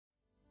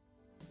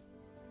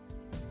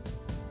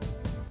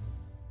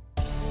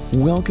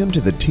Welcome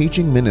to the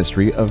teaching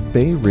ministry of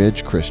Bay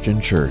Ridge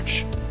Christian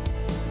Church.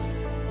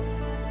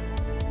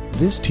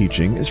 This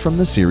teaching is from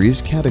the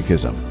series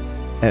Catechism.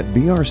 At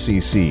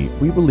BRCC,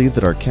 we believe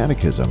that our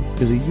catechism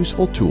is a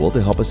useful tool to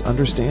help us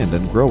understand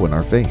and grow in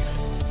our faith.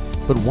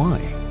 But why?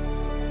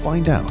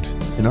 Find out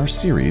in our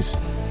series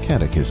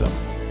Catechism.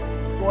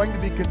 We're going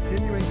to be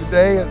continuing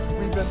today as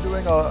we've been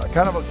doing a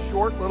kind of a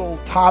short little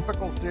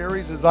topical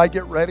series as I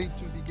get ready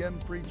to begin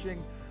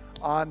preaching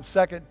on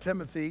 2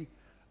 Timothy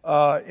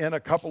in a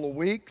couple of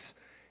weeks.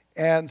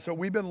 And so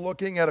we've been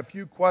looking at a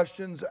few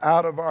questions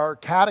out of our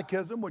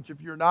catechism, which if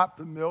you're not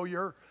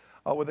familiar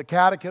with the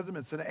catechism,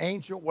 it's an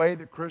ancient way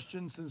that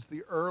Christians since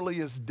the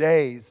earliest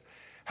days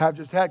have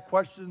just had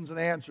questions and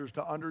answers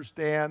to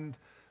understand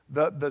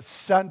the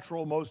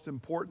central, most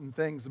important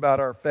things about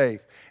our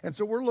faith. And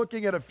so we're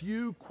looking at a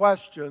few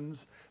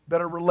questions that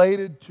are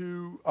related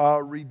to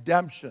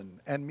redemption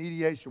and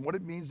mediation, what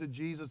it means that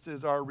Jesus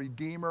is our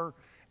Redeemer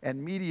and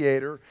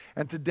mediator.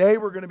 And today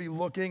we're going to be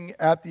looking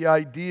at the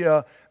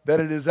idea that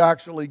it is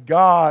actually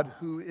God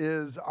who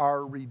is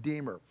our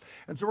Redeemer.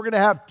 And so we're going to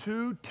have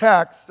two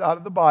texts out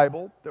of the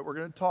Bible that we're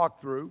going to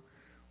talk through,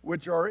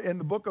 which are in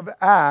the book of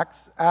Acts,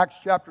 Acts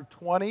chapter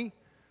 20,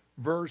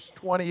 verse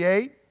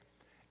 28.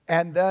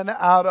 And then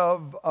out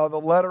of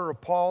the letter of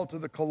Paul to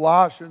the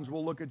Colossians,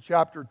 we'll look at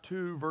chapter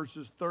 2,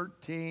 verses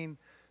 13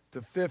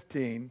 to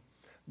 15.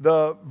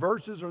 The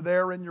verses are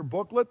there in your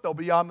booklet. They'll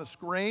be on the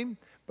screen.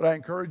 But I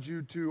encourage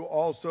you to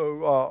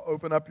also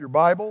open up your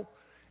Bible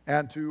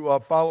and to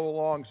follow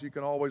along so you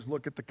can always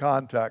look at the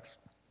context.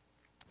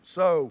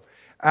 So,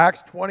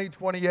 Acts 20,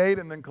 28,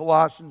 and then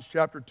Colossians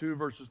chapter 2,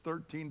 verses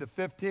 13 to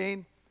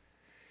 15.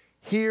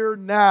 Hear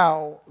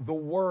now the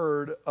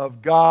word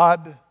of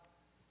God,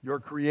 your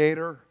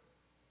Creator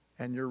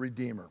and your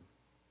Redeemer.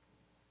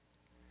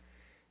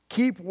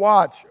 Keep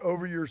watch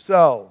over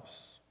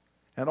yourselves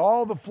and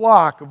all the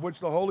flock of which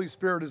the Holy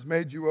Spirit has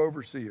made you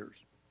overseers.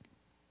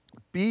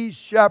 Be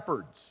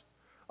shepherds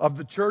of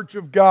the church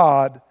of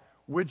God,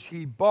 which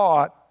he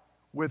bought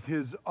with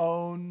his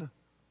own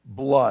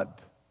blood.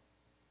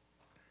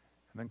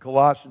 And then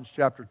Colossians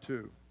chapter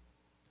 2.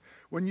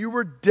 When you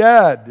were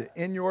dead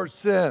in your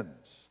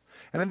sins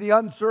and in the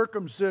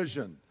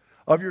uncircumcision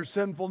of your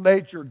sinful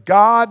nature,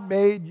 God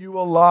made you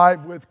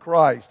alive with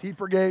Christ. He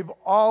forgave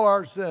all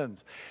our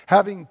sins,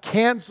 having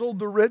canceled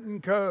the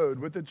written code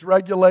with its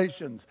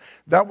regulations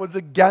that was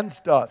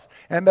against us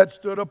and that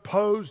stood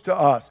opposed to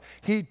us.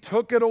 He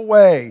took it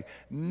away,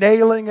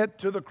 nailing it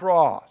to the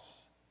cross.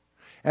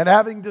 And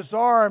having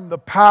disarmed the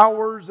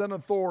powers and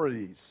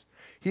authorities,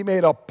 he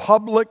made a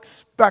public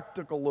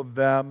spectacle of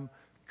them,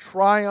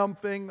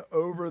 triumphing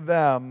over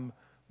them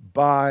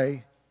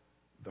by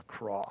the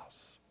cross.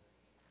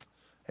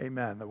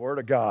 Amen. The Word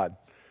of God.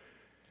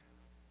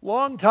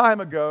 Long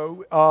time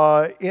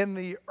ago, in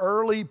the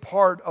early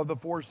part of the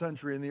 4th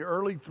century, in the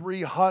early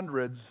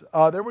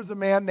 300s, there was a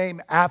man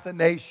named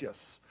Athanasius.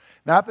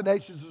 Now,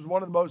 Athanasius is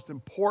one of the most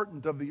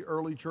important of the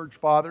early church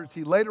fathers.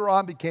 He later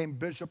on became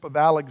Bishop of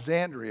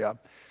Alexandria.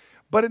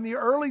 But in the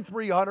early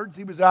 300s,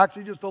 he was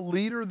actually just a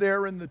leader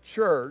there in the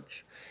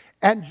church.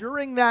 And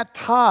during that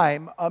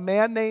time, a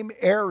man named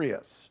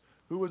Arius,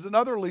 who was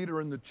another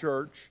leader in the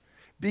church,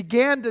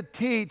 began to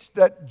teach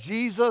that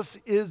Jesus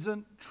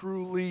isn't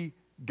truly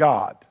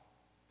God.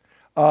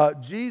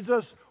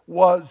 Jesus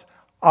was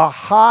a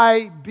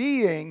high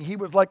being. He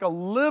was like a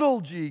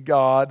little g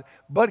God,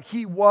 but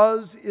he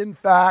was in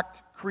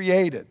fact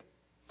created.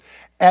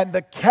 And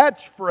the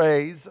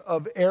catchphrase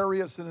of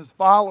Arius and his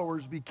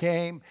followers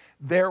became,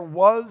 there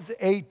was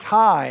a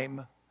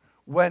time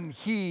when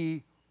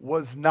he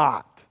was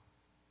not.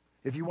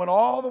 If you went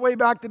all the way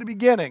back to the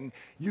beginning,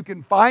 you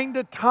can find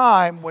a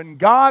time when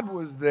God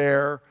was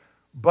there,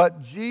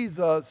 but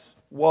Jesus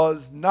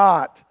was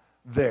not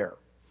there.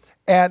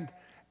 And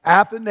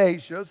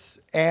Athanasius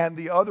and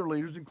the other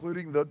leaders,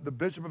 including the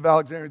Bishop of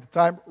Alexandria at the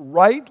time,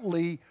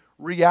 rightly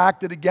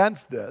reacted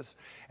against this.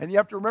 And you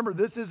have to remember,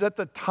 this is at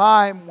the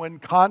time when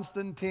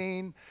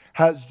Constantine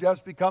has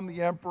just become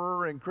the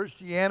emperor and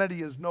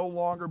Christianity is no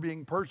longer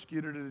being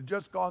persecuted. It had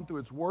just gone through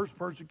its worst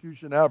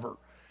persecution ever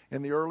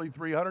in the early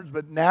 300s,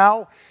 but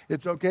now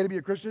it's okay to be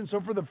a Christian.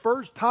 So for the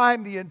first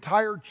time, the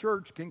entire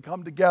church can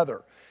come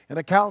together in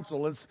a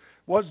council. It's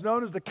what's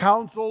known as the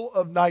Council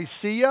of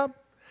Nicaea,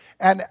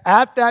 and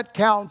at that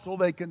council,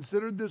 they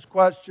considered this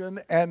question,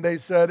 and they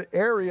said,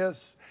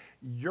 Arius,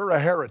 you're a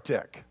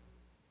heretic.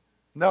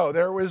 No,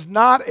 there was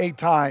not a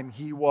time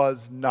he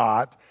was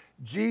not.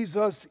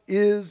 Jesus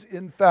is,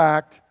 in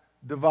fact,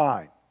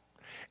 divine.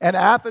 And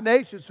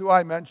Athanasius, who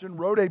I mentioned,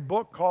 wrote a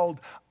book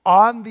called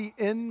On the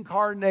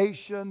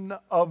Incarnation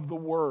of the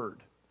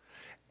Word.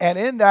 And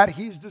in that,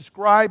 he's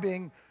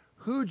describing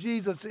who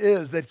Jesus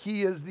is, that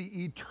he is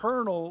the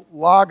eternal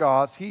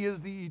Logos, he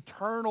is the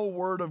eternal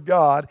Word of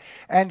God,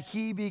 and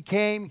he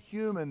became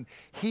human.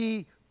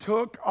 He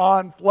took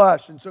on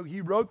flesh. And so he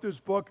wrote this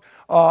book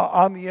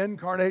on the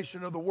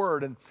incarnation of the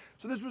Word. And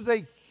so this was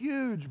a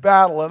huge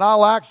battle. And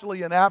I'll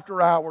actually, in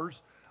after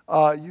hours,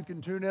 You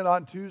can tune in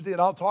on Tuesday,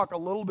 and I'll talk a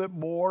little bit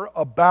more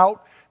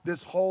about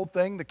this whole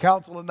thing, the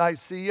Council of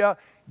Nicaea.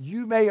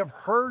 You may have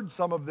heard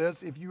some of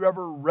this if you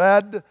ever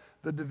read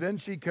the Da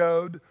Vinci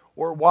Code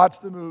or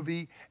watched the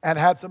movie and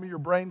had some of your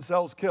brain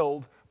cells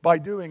killed by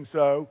doing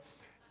so.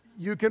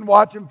 You can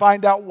watch and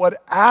find out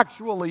what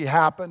actually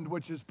happened,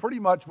 which is pretty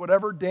much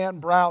whatever Dan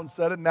Brown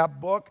said in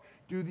that book.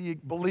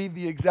 Believe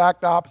the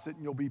exact opposite,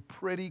 and you'll be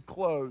pretty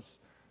close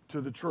to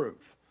the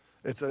truth.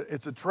 It's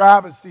a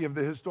travesty of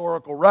the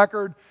historical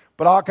record,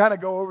 but I'll kind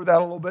of go over that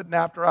a little bit in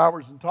after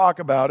hours and talk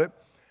about it.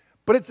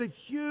 But it's a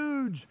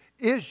huge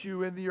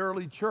issue in the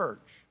early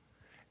church.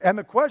 And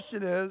the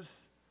question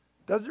is,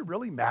 does it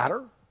really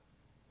matter?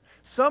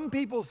 Some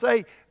people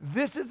say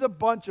this is a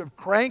bunch of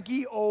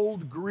cranky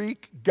old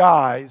Greek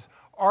guys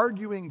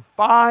arguing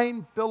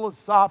fine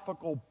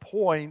philosophical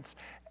points,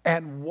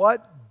 and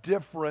what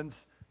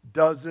difference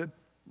does it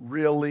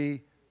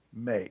really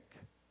make?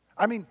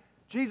 I mean,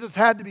 Jesus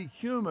had to be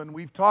human.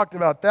 We've talked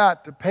about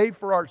that. To pay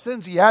for our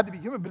sins, he had to be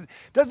human. But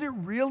does it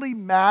really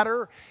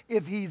matter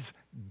if he's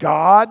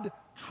God,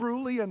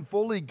 truly and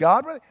fully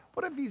God?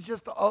 What if he's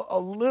just a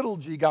little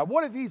g God?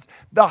 What if he's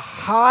the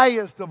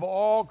highest of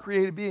all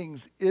created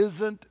beings?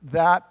 Isn't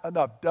that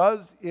enough?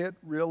 Does it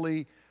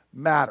really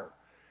matter?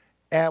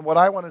 And what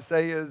I want to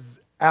say is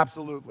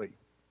absolutely.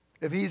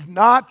 If he's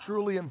not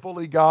truly and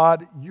fully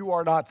God, you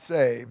are not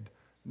saved,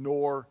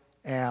 nor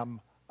am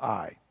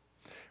I.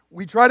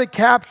 We try to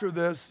capture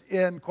this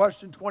in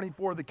question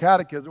 24 of the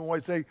Catechism when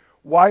we say,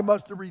 why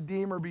must a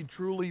Redeemer be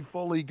truly,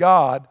 fully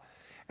God?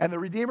 And the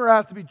Redeemer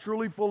has to be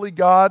truly, fully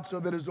God so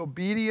that his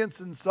obedience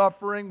and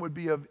suffering would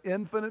be of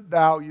infinite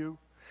value.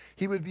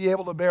 He would be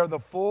able to bear the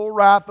full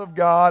wrath of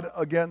God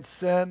against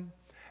sin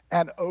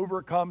and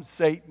overcome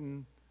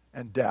Satan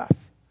and death.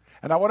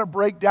 And I want to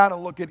break down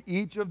and look at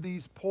each of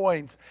these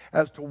points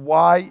as to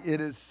why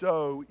it is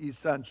so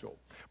essential.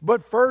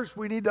 But first,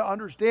 we need to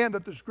understand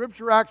that the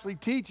Scripture actually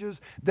teaches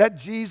that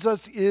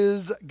Jesus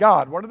is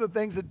God. One of the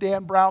things that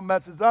Dan Brown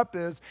messes up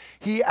is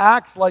he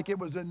acts like it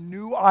was a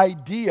new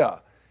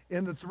idea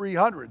in the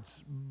 300s,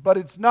 but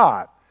it's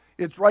not.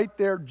 It's right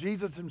there.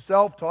 Jesus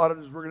himself taught it,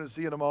 as we're going to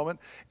see in a moment.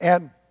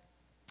 And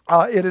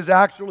it is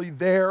actually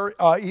there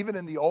even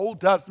in the Old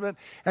Testament,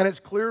 and it's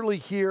clearly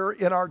here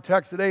in our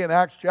text today in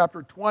Acts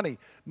chapter 20.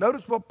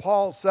 Notice what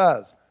Paul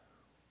says.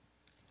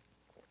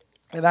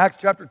 In Acts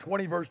chapter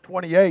 20, verse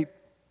 28,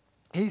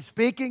 he's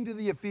speaking to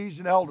the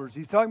Ephesian elders.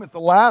 He's telling them it's the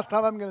last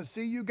time I'm going to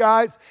see you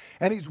guys,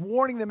 and he's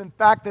warning them, in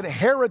fact, that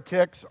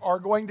heretics are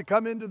going to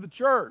come into the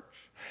church.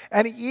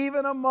 And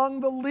even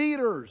among the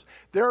leaders,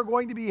 there are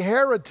going to be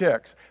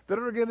heretics that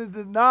are going to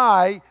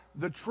deny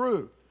the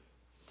truth.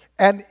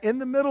 And in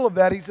the middle of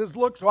that, he says,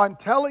 look, so I'm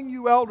telling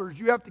you elders,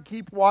 you have to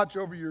keep watch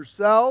over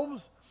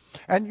yourselves,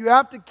 and you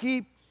have to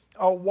keep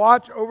a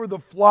watch over the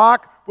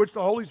flock, which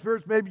the Holy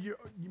Spirit's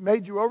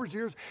made you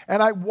overseers,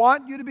 and I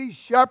want you to be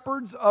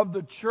shepherds of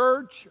the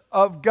church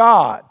of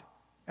God.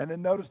 And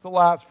then notice the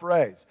last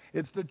phrase.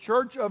 It's the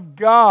church of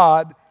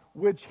God,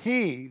 which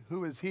he,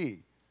 who is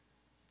he?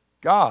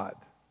 God.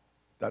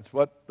 That's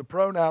what the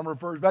pronoun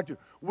refers back to.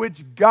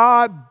 Which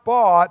God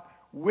bought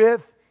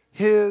with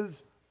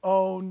his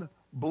own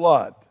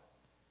blood.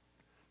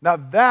 Now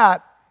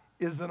that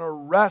is an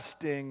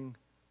arresting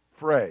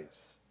phrase.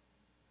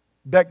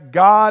 That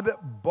God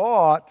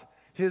bought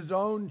his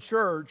own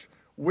church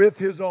with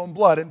his own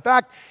blood. In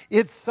fact,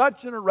 it's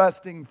such an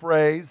arresting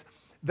phrase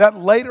that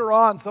later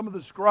on some of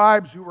the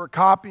scribes who were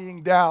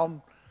copying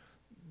down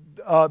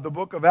the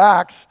book of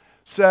Acts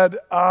said,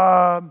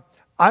 I'm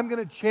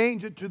going to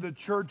change it to the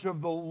church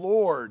of the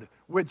Lord,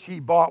 which he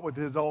bought with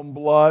his own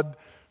blood.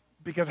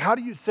 Because how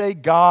do you say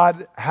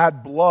God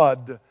had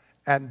blood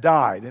and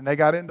died? And they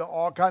got into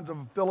all kinds of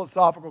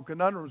philosophical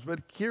conundrums.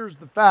 But here's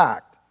the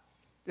fact.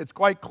 It's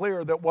quite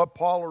clear that what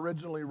Paul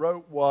originally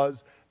wrote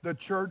was the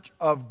church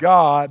of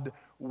God,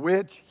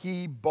 which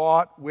he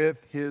bought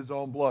with his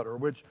own blood, or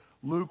which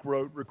Luke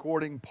wrote,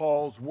 recording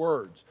Paul's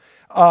words.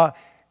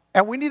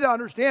 And we need to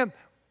understand,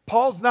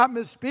 Paul's not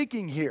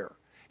misspeaking here.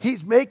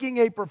 He's making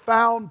a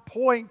profound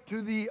point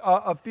to the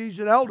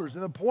Ephesian elders.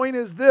 And the point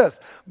is this: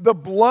 the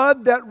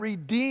blood that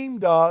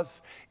redeemed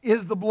us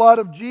is the blood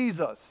of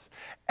Jesus.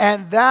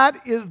 And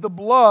that is the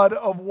blood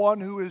of one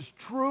who is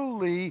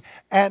truly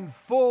and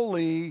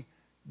fully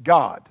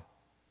God.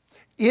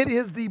 It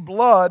is the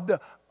blood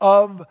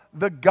of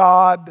the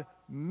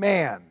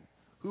God-man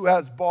who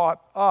has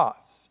bought us.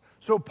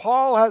 So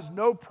Paul has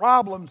no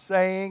problem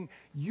saying,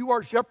 you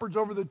are shepherds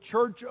over the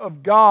church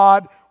of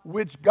God,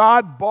 which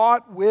God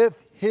bought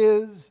with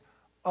his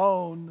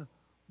own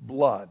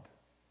blood.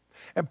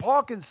 And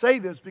Paul can say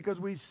this because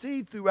we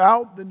see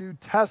throughout the New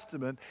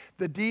Testament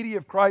the deity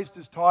of Christ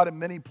is taught in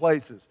many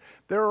places.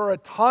 There are a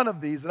ton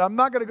of these, and I'm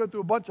not going to go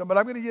through a bunch of them, but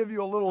I'm going to give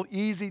you a little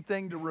easy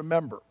thing to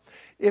remember.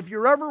 If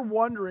you're ever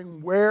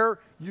wondering where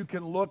you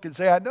can look and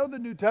say, I know the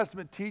New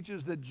Testament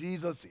teaches that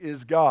Jesus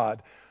is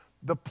God,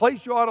 the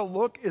place you ought to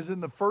look is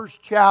in the first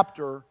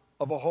chapter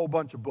of a whole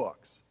bunch of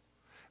books.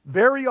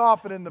 Very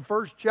often in the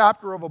first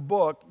chapter of a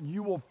book,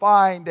 you will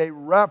find a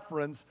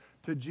reference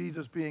to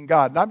Jesus being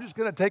God. And I'm just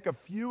going to take a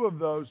few of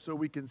those so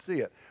we can see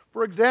it.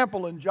 For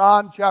example, in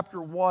John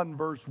chapter 1,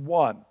 verse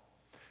 1,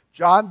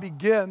 John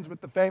begins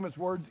with the famous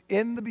words,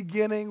 "In the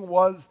beginning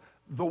was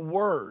the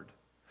Word,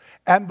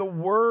 and the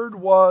Word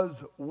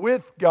was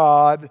with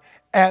God,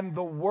 and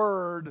the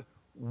Word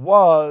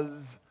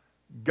was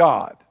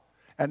God."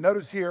 And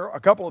notice here a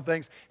couple of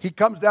things. He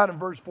comes down in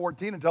verse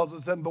 14 and tells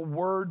us, "And the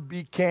Word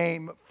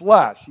became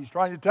flesh." He's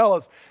trying to tell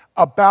us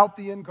about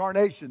the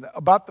incarnation,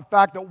 about the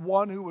fact that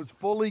one who was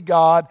fully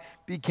God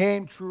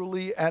became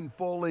truly and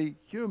fully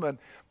human.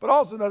 But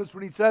also notice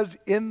when he says,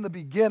 "in the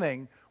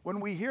beginning,"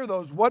 when we hear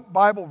those, what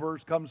Bible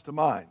verse comes to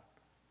mind?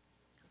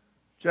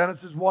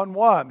 Genesis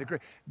 1:1.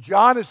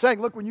 John is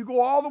saying, look, when you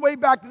go all the way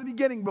back to the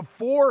beginning,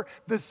 before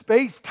the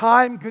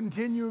space-time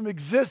continuum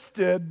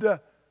existed,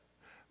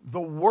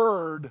 the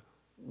Word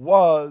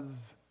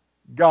was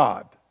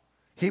God.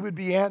 He would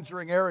be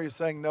answering Arius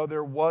saying, no,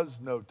 there was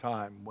no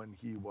time when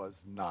he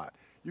was not.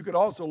 You could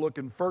also look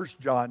in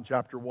 1 John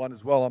chapter 1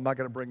 as well. I'm not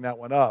going to bring that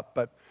one up.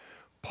 But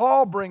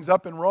Paul brings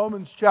up in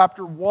Romans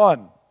chapter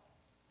 1,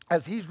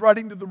 as he's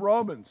writing to the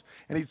Romans,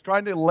 and he's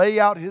trying to lay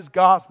out his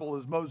gospel,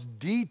 his most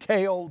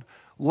detailed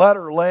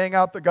letter laying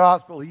out the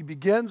gospel. He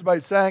begins by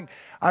saying,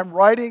 I'm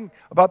writing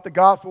about the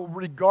gospel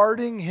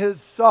regarding his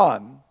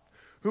Son,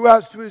 who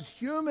as to his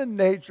human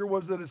nature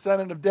was a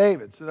descendant of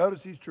David. So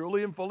notice he's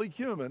truly and fully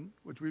human,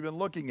 which we've been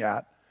looking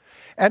at,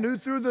 and who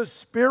through the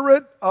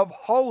Spirit of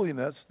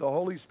holiness, the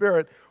Holy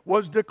Spirit,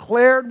 was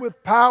declared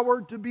with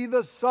power to be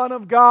the Son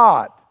of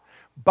God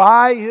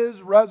by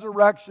his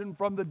resurrection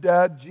from the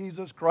dead,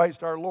 Jesus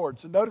Christ our Lord.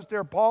 So notice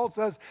there Paul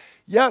says,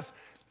 yes,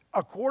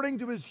 according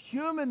to his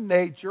human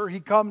nature,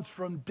 he comes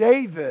from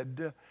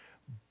David,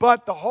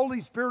 but the Holy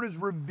Spirit is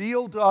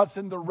revealed to us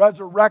in the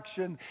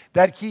resurrection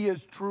that he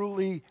is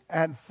truly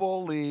and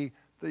fully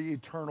the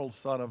eternal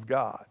Son of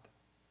God.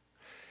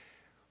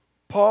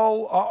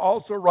 Paul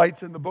also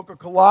writes in the book of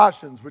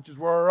Colossians, which is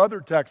where our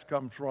other text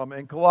comes from,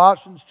 in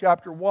Colossians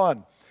chapter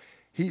 1.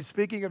 He's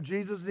speaking of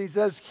Jesus and he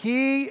says,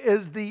 he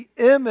is the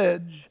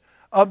image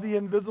of the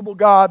invisible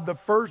God, the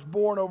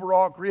firstborn over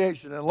all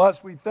creation.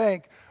 Unless we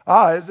think,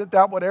 isn't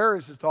that what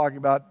Arius is talking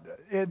about?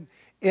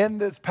 In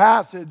this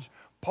passage,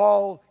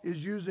 Paul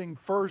is using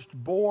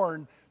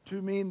firstborn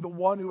to mean the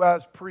one who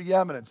has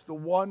preeminence, the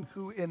one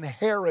who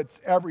inherits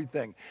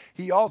everything.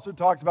 He also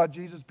talks about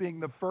Jesus being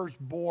the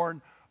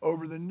firstborn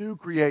over the new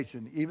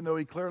creation, even though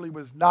he clearly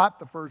was not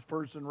the first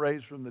person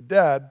raised from the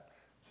dead,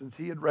 since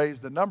he had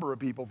raised a number of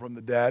people from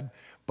the dead,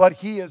 but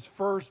he is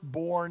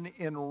firstborn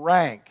in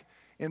rank,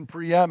 in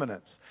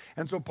preeminence.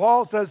 And so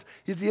Paul says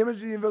he's the image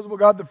of the invisible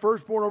God, the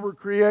firstborn over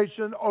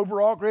creation,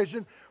 over all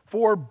creation,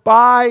 for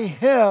by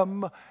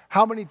him,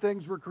 how many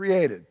things were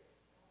created?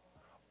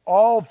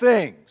 All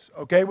things,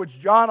 okay, which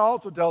John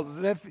also tells us.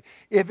 And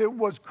if it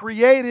was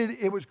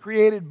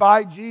created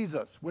by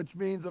Jesus, which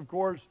means, of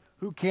course,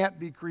 who can't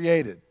be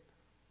created?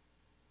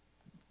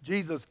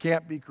 Jesus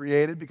can't be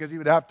created because he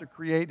would have to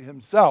create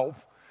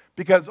himself,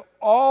 because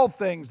all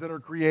things that are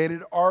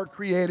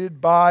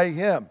created by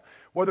him.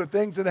 Whether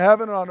things in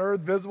heaven and on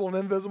earth, visible and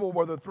invisible,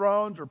 whether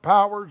thrones or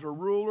powers or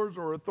rulers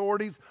or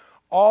authorities,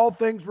 all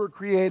things were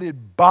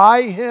created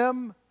by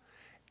him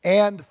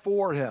and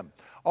for him.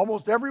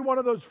 Almost every one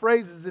of those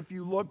phrases, if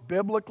you look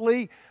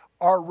biblically,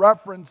 are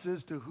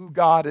references to who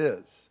God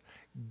is.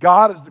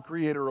 God is the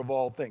creator of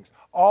all things.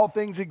 All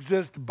things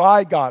exist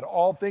by God.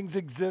 All things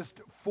exist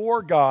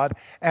for God.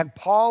 And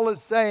Paul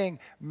is saying,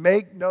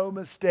 make no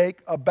mistake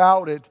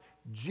about it,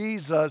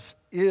 Jesus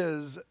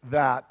is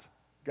that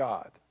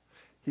God.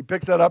 He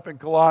picks that up in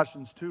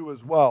Colossians 2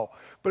 as well.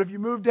 But if you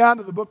move down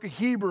to the book of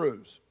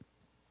Hebrews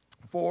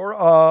for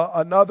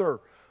another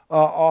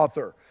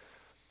author,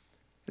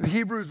 in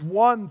Hebrews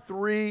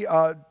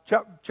 1:3,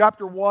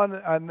 chapter 1,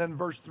 and then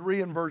verse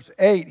 3 and verse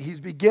 8, he's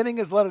beginning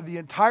his letter. The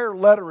entire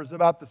letter is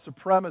about the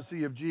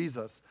supremacy of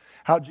Jesus,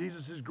 how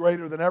Jesus is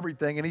greater than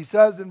everything. And he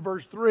says in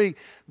verse 3,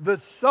 the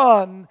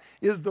Son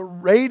is the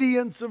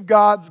radiance of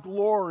God's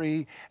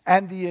glory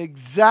and the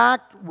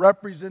exact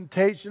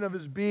representation of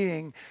his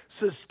being,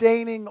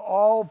 sustaining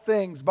all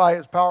things by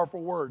his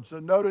powerful word. So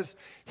notice,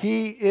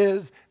 he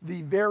is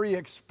the very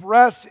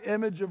express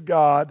image of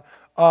God,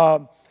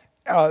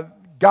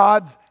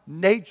 God's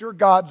nature,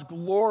 God's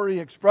glory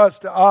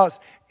expressed to us,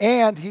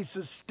 and he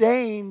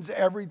sustains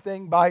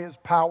everything by his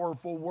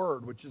powerful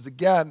word, which is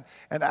again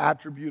an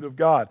attribute of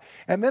God.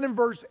 And then in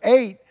verse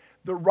 8,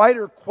 the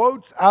writer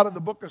quotes out of the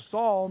book of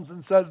Psalms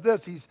and says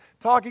this. He's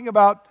talking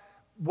about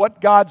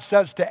what God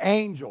says to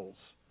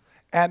angels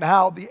and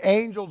how the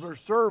angels are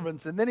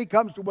servants. And then he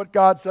comes to what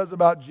God says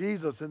about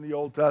Jesus in the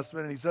Old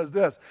Testament, and he says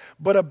this.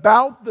 But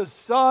about the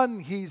Son,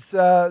 he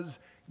says,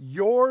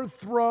 your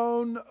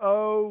throne,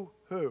 O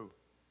who?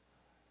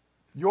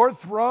 Your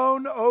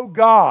throne, O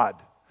God,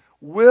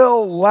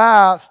 will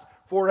last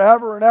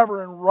forever and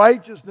ever, and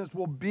righteousness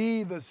will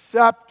be the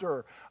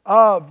scepter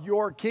of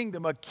your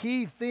kingdom. A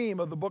key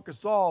theme of the book of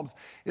Psalms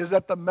is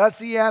that the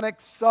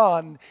Messianic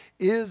Son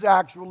is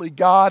actually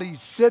God. He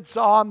sits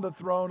on the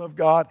throne of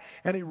God,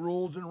 and he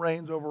rules and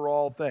reigns over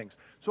all things.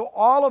 So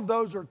all of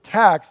those are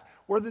texts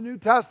where the New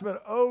Testament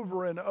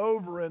over and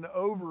over and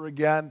over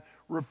again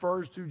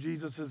refers to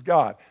Jesus as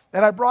God.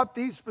 And I brought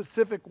these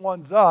specific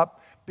ones up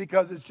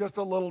because it's just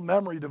a little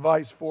memory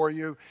device for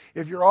you.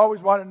 If you always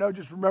want to know,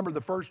 just remember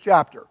the first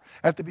chapter.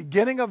 At the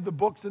beginning of the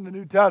books in the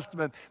New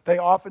Testament, they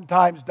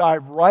oftentimes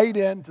dive right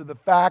into the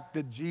fact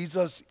that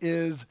Jesus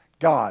is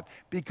God,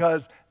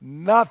 because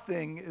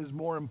nothing is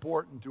more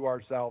important to our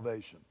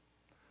salvation.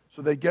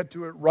 So they get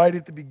to it right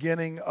at the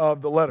beginning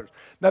of the letters.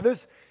 Now,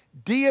 this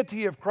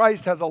deity of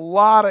Christ has a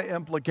lot of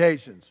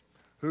implications.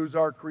 Who's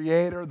our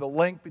creator, the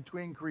link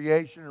between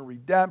creation and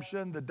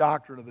redemption, the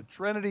doctrine of the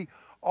Trinity,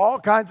 all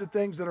kinds of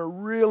things that are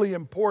really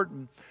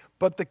important.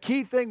 But the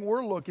key thing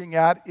we're looking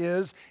at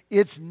is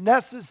it's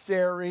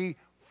necessary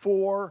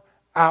for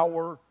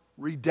our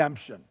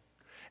redemption.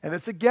 And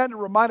it's again to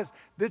remind us,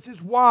 this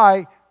is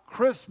why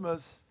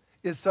Christmas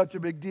is such a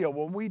big deal.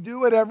 When we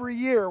do it every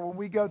year, when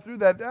we go through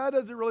that,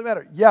 does it really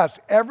matter? Yes,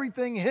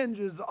 everything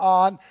hinges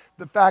on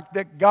the fact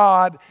that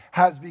God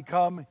has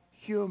become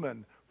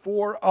human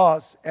for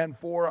us and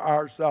for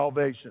our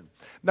salvation.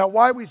 Now,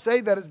 why we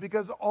say that is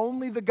because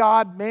only the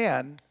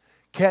God-man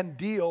can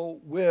deal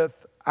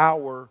with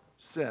our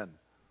sin.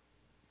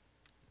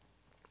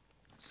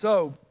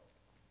 So,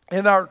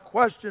 in our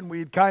question, we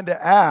had kind of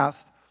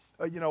asked,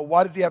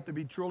 why does he have to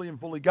be truly and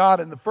fully God?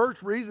 And the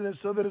first reason is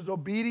so that his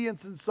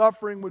obedience and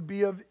suffering would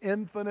be of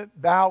infinite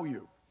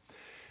value.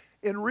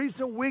 In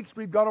recent weeks,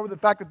 we've gone over the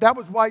fact that that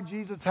was why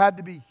Jesus had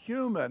to be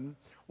human,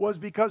 was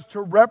because to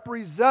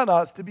represent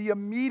us, to be a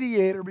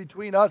mediator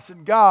between us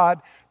and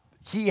God,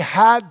 he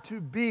had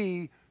to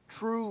be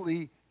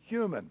truly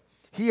human.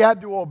 He had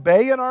to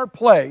obey in our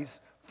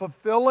place,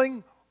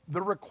 fulfilling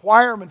the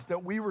requirements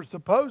that we were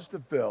supposed to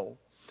fill,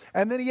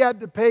 and then he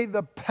had to pay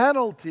the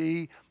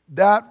penalty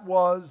that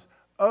was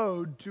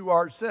owed to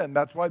our sin.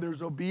 That's why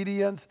there's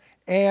obedience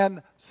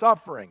and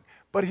suffering.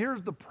 But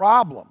here's the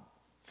problem.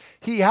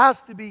 He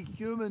has to be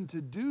human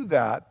to do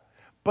that,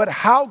 but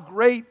how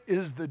great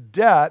is the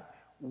debt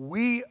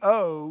we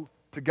owe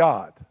to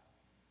God?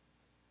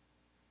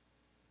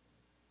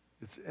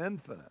 It's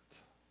infinite.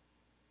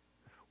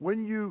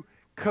 When you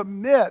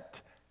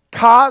commit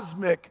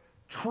cosmic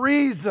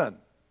treason,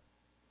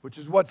 which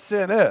is what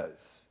sin is,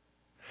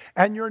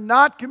 and you're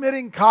not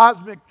committing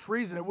cosmic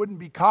treason, it wouldn't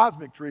be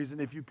cosmic treason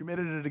if you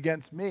committed it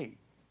against me.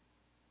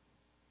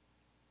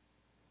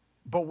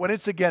 But when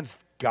it's against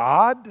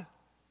God,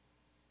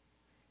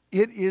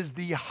 it is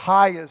the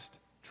highest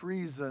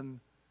treason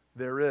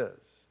there is.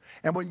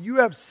 And when you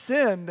have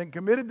sinned and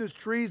committed this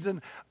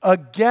treason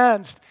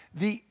against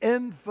the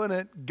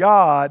infinite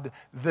God,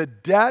 the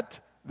debt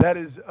that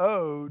is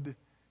owed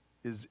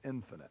is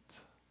infinite.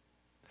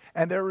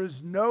 And there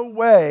is no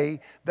way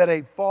that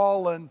a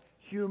fallen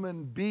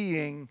human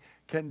being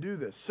can do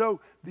this. So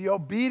the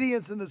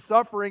obedience and the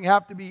suffering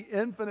have to be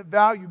infinite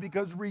value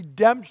because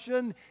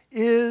redemption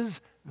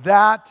is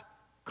that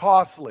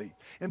costly.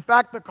 In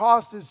fact, the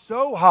cost is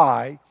so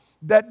high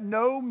that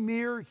no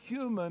mere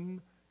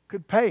human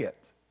could pay it.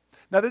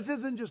 Now, this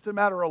isn't just a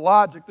matter of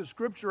logic. The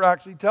scripture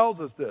actually tells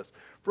us this.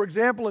 For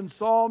example, in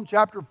Psalm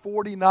chapter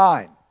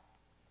 49,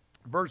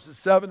 verses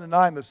 7 and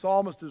 9, the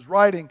psalmist is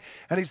writing,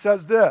 and he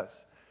says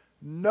this,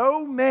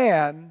 "No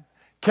man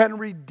can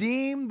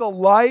redeem the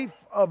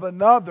life of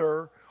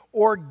another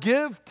or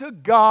give to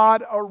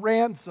God a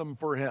ransom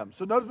for him."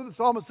 So notice what the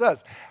psalmist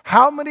says.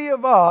 How many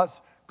of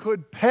us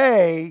could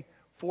pay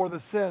for the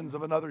sins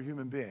of another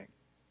human being?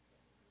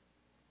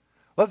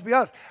 Let's be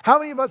honest. How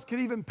many of us could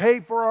even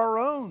pay for our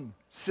own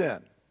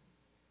sin?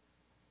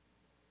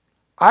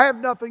 I have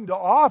nothing to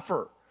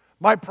offer.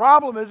 My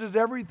problem is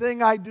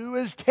everything I do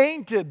is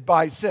tainted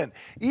by sin.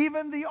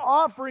 Even the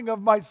offering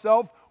of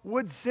myself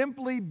would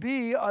simply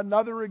be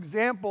another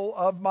example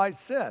of my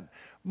sin,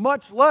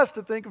 much less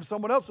to think of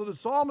someone else. So the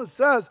psalmist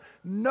says,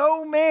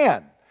 no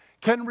man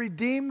can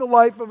redeem the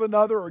life of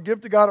another or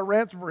give to God a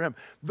ransom for him.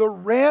 The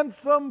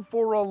ransom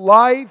for a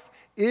life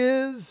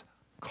is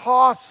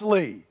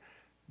costly.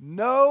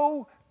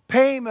 No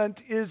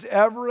payment is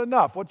ever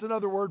enough. What's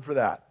another word for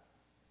that?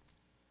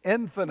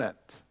 Infinite.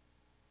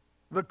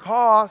 The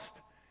cost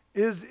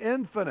is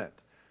infinite.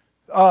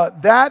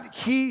 That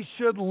he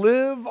should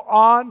live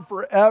on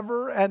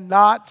forever and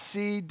not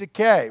see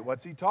decay.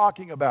 What's he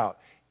talking about?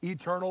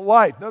 Eternal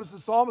life. Notice the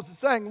psalmist is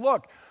saying,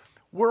 look,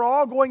 we're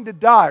all going to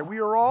die. We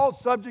are all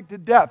subject to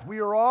death. We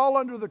are all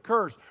under the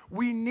curse.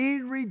 We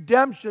need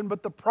redemption,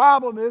 but the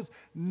problem is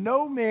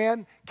no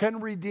man can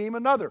redeem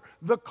another.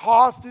 The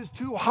cost is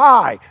too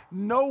high.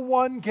 No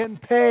one can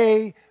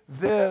pay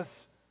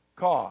this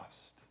cost.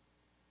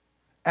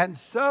 And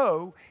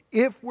so,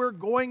 if we're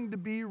going to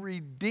be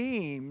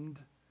redeemed,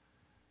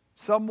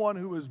 someone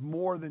who is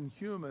more than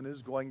human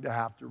is going to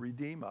have to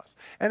redeem us.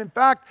 And in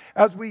fact,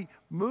 as we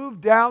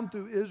move down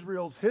through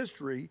Israel's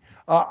history,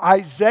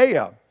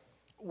 Isaiah,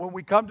 when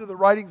we come to the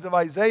writings of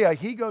Isaiah,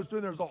 he goes through,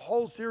 and there's a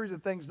whole series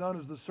of things known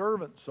as the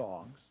servant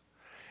songs.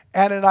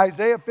 And in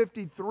Isaiah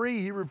 53,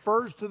 he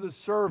refers to the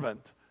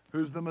servant,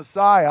 who's the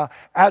Messiah,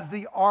 as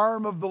the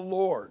arm of the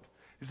Lord.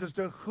 He says,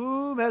 to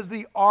whom has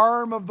the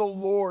arm of the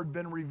Lord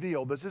been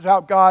revealed? This is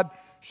how God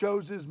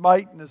shows his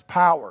might and his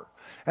power.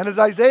 And as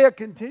Isaiah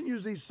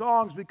continues these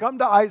songs, we come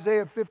to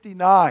Isaiah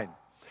 59.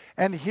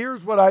 And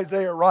here's what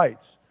Isaiah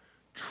writes.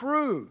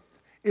 Truth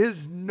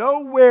is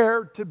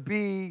nowhere to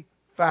be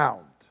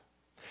found.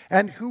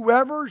 And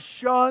whoever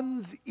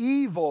shuns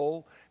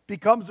evil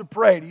becomes a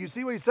prey. Do you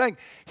see what he's saying?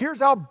 Here's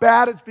how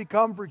bad it's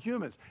become for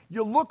humans.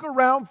 You look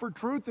around for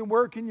truth, and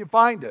where can you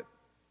find it?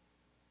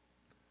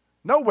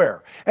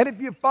 Nowhere. And if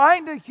you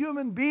find a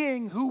human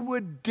being who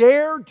would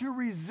dare to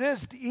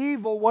resist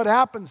evil, what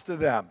happens to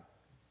them?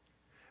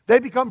 They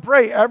become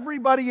prey.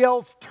 Everybody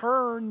else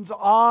turns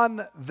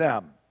on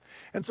them.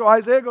 And so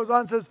Isaiah goes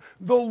on and says,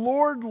 the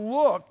Lord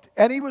looked,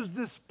 and he was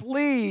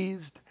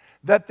displeased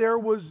that there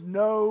was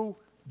no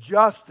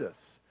justice.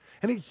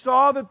 And he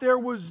saw that there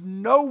was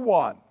no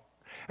one.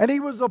 And he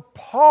was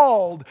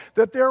appalled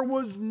that there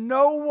was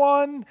no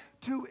one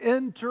to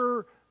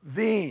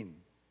intervene.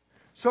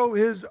 So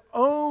his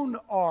own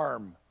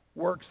arm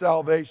worked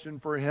salvation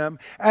for him,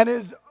 and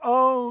his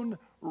own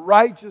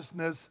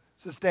righteousness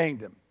sustained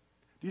him.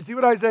 Do you see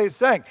what Isaiah is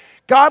saying?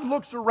 God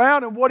looks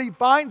around, and what he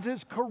finds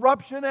is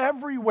corruption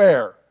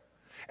everywhere.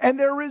 And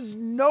there is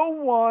no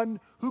one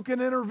who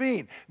can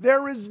intervene.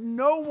 There is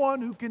no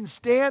one who can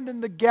stand in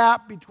the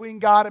gap between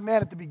God and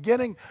man. At the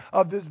beginning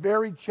of this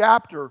very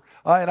chapter,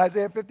 in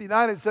Isaiah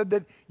 59, it said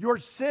that your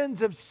sins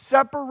have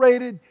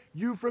separated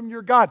you from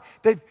your God.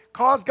 They've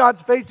caused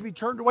God's face to be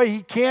turned away.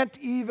 He can't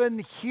even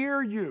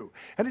hear you.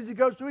 And as he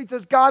goes through, he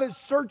says, God is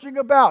searching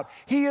about.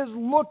 He is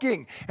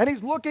looking. And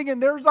he's looking,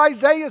 and there's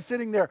Isaiah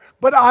sitting there.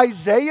 But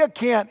Isaiah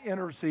can't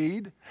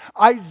intercede.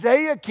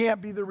 Isaiah can't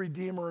be the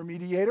redeemer or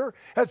mediator.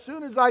 As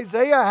soon as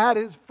Isaiah had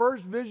his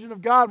first vision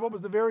of God, what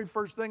was the very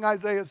first thing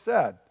Isaiah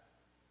said?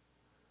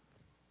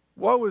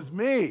 Woe is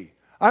me.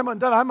 I'm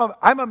undone.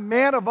 I'm a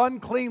man of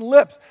unclean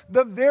lips.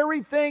 The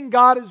very thing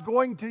God is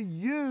going to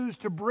use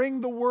to bring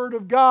the word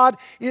of God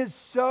is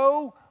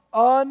so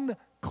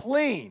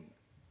unclean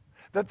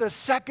that the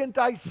second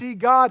I see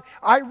God,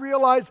 I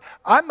realize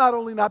I'm not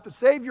only not the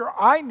Savior,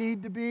 I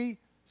need to be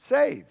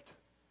saved,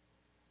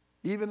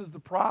 even as the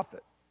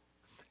prophet.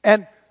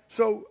 And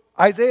so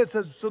Isaiah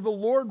says, so the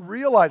Lord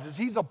realizes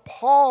he's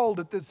appalled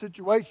at this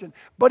situation,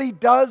 but he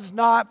does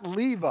not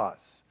leave us.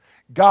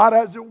 God,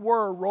 as it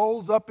were,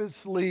 rolls up his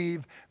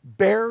sleeve,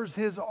 bears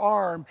his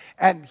arm,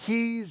 and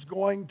he's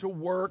going to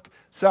work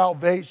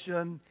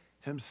salvation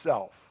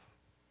himself.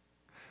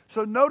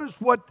 So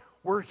notice what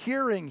we're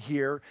hearing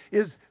here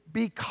is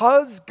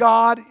because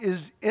God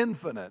is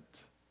infinite,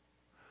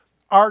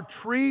 our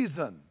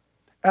treason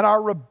and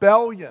our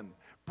rebellion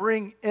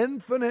bring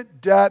infinite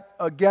debt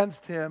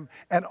against him,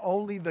 and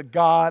only the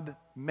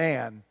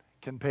God-man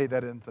can pay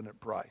that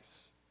infinite price.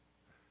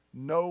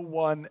 No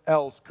one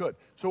else could.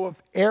 So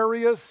if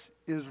Arius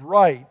is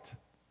right,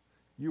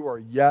 you are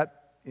yet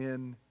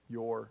in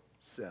your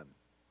sin.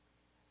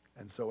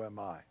 And so am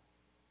I.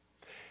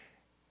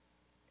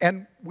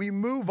 And we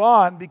move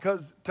on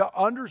because to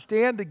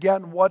understand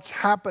again what's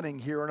happening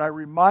here, and I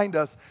remind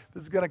us,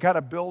 this is going to kind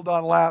of build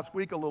on last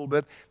week a little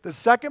bit. The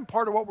second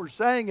part of what we're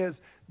saying is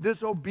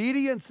this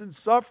obedience and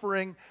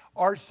suffering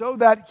are so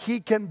that he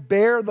can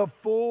bear the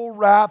full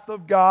wrath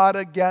of God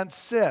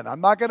against sin.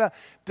 I'm not going to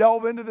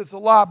delve into this a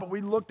lot, but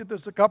we looked at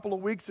this a couple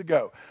of weeks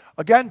ago.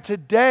 Again,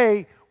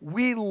 today,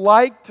 we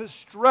like to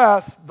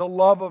stress the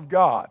love of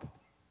God.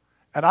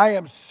 And I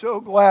am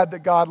so glad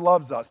that God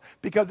loves us,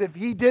 because if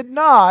he did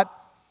not,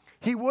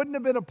 he wouldn't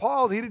have been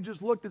appalled. He'd have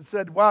just looked and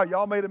said, wow,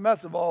 y'all made a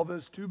mess of all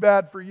this. Too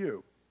bad for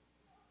you.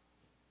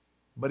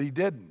 But he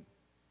didn't.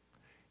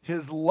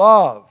 His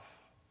love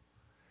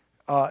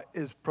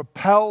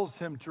propels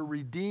him to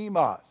redeem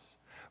us.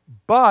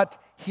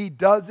 But he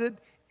does it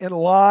in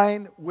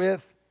line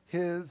with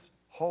his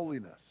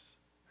holiness.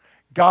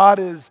 God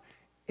is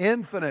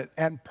infinite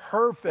and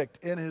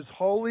perfect in his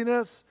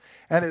holiness,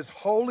 and his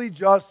holy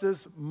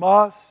justice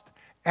must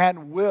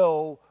and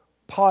will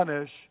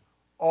punish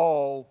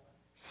all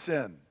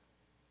sin.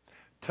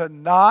 To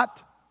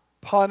not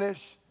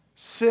punish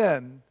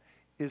sin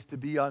is to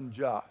be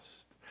unjust.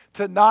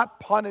 To not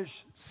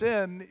punish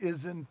sin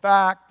is in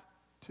fact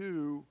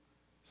to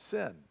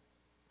sin.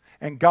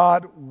 And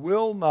God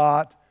will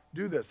not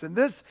do this. And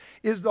this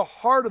is the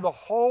heart of the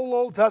whole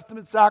Old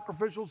Testament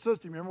sacrificial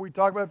system. Remember we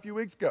talked about it a few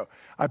weeks ago.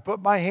 I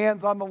put my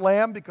hands on the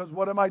lamb because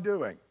what am I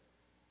doing?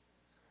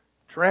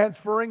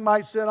 Transferring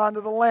my sin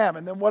onto the lamb.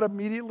 And then what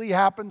immediately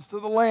happens to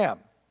the lamb?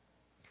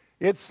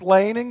 It's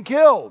slain and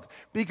killed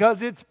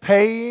because it's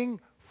paying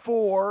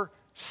for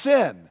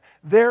sin.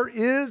 There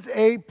is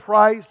a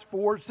price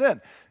for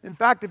sin. In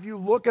fact, if you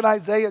look at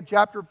Isaiah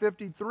chapter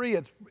 53,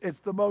 it's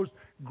the most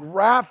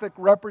graphic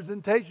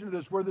representation of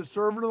this, where the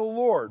servant of the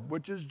Lord,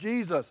 which is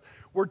Jesus,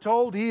 we're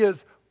told he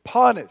is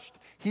punished,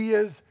 he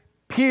is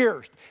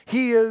pierced,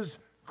 he is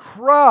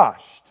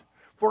crushed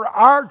for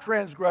our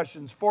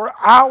transgressions, for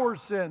our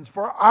sins,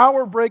 for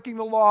our breaking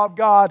the law of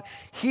God.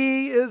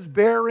 He is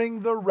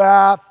bearing the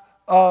wrath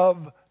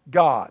of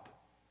God.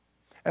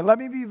 And let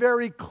me be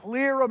very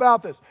clear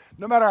about this.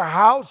 No matter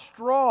how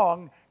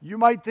strong you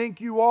might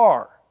think you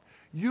are,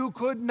 you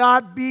could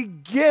not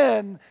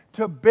begin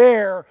to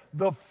bear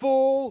the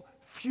full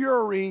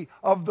fury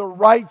of the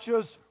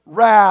righteous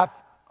wrath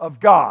of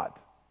God.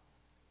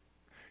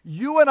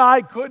 You and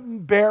I couldn't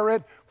bear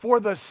it for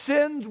the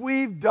sins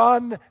we've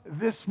done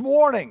this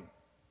morning,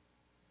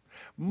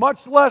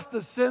 much less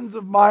the sins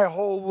of my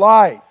whole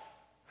life,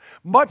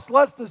 much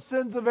less the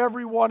sins of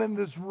everyone in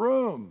this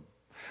room,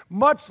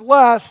 much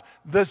less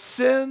the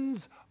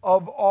sins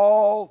of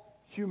all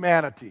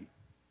humanity.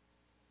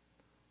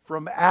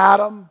 From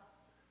Adam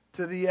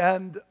to the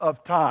end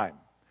of time,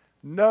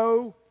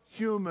 no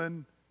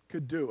human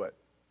could do it.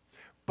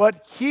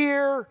 But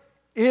here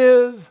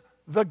is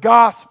the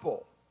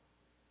gospel.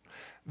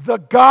 The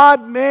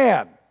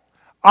God-man,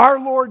 our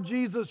Lord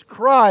Jesus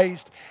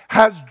Christ,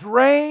 has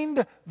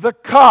drained the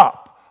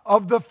cup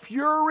of the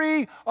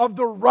fury of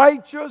the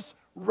righteous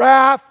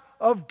wrath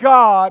of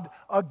God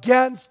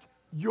against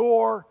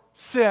your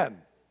sin.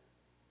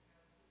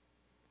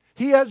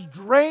 He has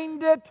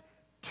drained it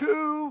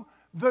to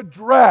the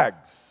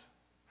dregs.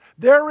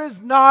 There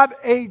is not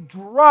a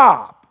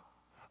drop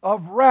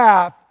of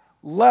wrath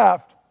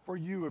left for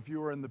you if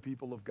you are in the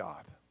people of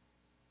God.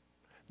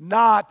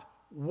 Not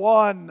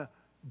one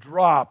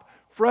drop.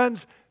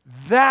 Friends,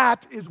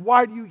 that is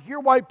why, do you hear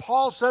why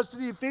Paul says to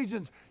the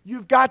Ephesians,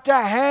 you've got to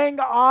hang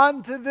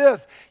on to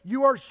this.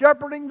 You are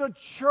shepherding the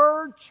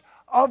church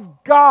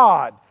of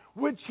God,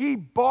 which he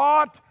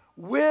bought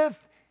with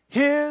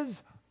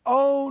his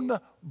own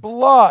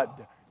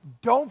blood.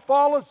 Don't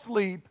fall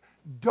asleep.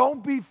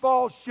 Don't be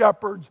false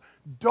shepherds.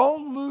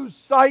 Don't lose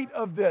sight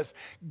of this.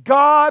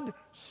 God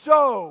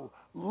so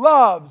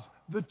loves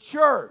the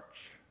church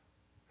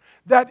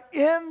that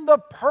in the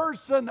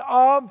person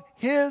of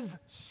his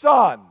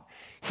Son,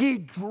 he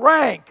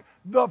drank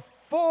the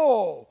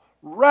full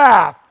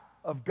wrath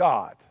of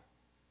God.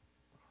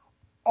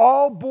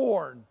 All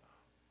born,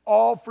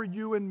 all for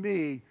you and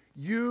me.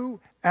 You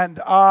and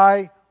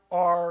I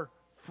are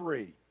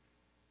free.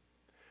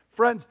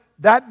 Friends,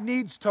 that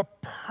needs to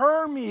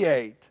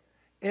permeate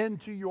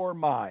into your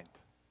mind.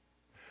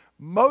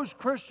 Most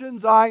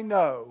Christians I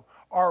know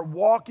are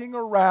walking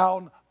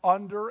around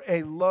under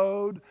a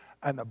load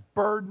and a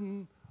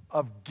burden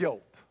of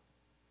guilt,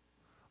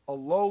 a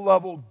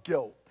low-level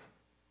guilt.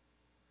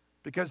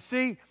 Because,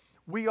 see,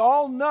 we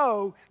all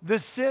know the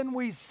sin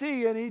we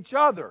see in each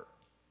other.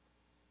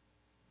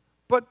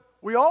 But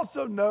we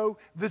also know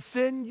the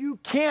sin you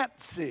can't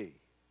see,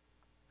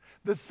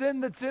 the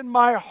sin that's in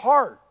my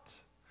heart,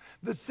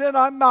 the sin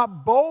I'm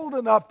not bold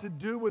enough to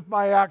do with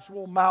my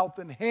actual mouth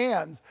and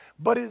hands,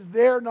 but is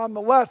there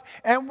nonetheless.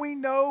 And we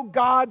know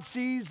God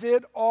sees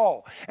it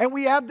all. And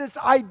we have this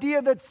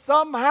idea that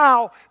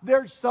somehow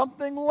there's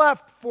something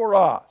left for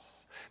us,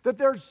 that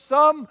there's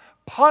some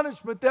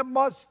punishment that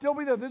must still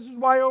be there. This is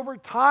why over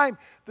time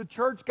the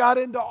church got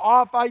into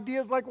off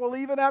ideas like, well,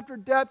 even after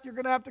death, you're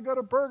going to have to go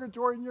to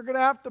purgatory and you're going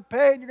to have to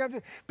pay, and you're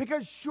going to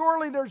because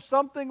surely there's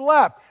something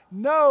left.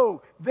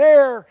 No,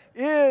 there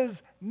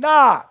is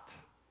not.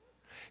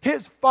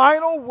 His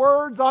final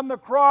words on the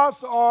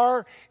cross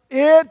are,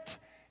 it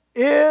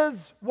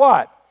is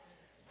what?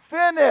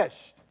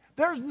 Finished.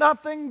 There's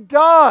nothing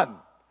done.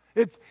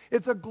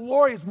 It's a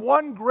glorious,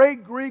 one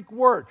great Greek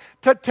word,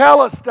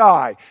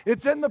 tetelestai.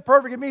 It's in the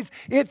perfect. It means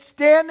it's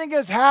standing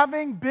as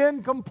having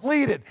been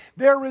completed.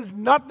 There is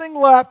nothing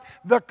left.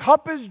 The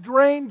cup is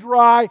drained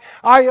dry.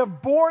 I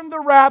have borne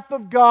the wrath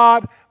of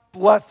God.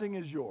 Blessing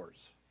is yours.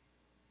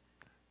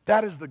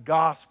 That is the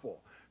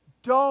gospel.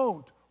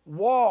 Don't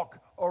walk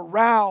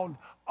around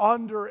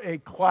under a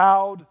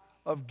cloud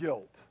of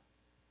guilt.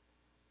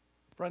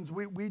 Friends,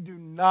 we do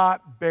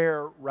not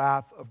bear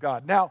wrath of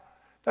God. Now,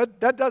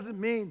 that doesn't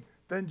mean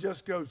then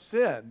just go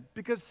sin,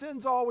 because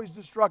sin's always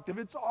destructive.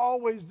 It's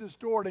always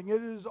distorting.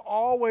 It is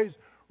always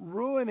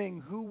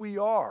ruining who we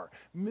are,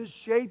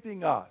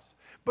 misshaping us.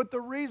 But the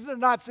reason to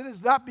not sin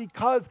is not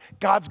because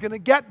God's going to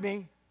get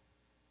me.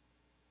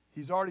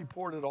 He's already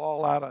poured it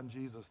all out on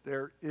Jesus.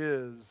 There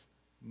is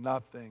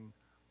nothing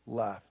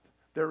left.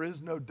 There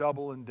is no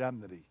double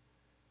indemnity.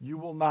 You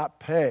will not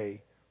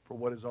pay for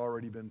what has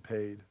already been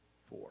paid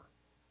for.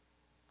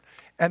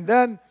 And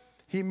then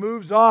he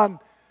moves on,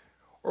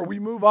 or we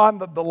move on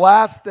to the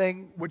last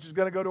thing, which is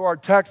going to go to our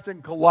text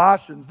in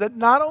Colossians, that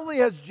not only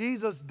has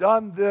Jesus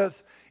done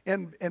this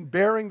in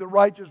bearing the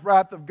righteous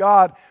wrath of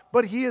God,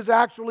 but he has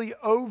actually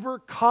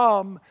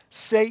overcome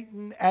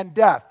Satan and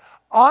death.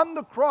 On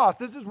the cross,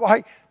 this is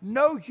why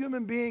no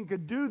human being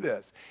could do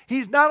this.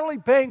 He's not only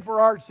paying for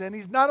our sin,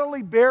 he's not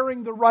only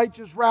bearing the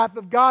righteous wrath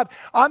of God.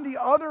 On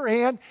the other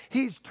hand,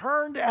 he's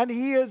turned and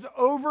he is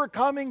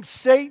overcoming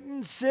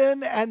Satan,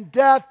 sin, and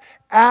death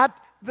at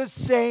the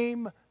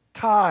same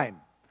time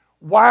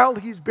while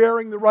he's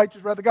bearing the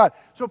righteous wrath of God.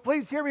 So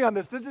please hear me on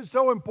this. This is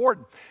so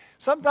important.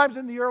 Sometimes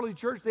in the early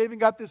church, they even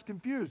got this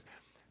confused.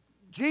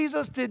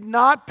 Jesus did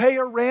not pay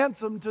a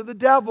ransom to the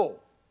devil.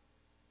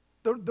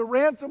 The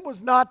ransom was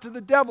not to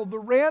the devil. The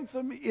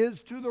ransom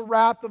is to the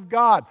wrath of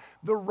God,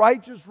 the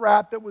righteous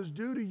wrath that was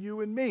due to you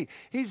and me.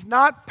 He's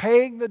not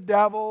paying the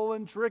devil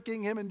and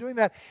tricking him and doing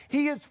that.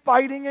 He is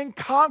fighting and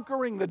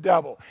conquering the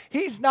devil.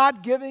 He's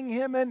not giving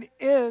him an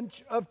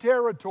inch of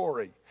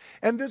territory.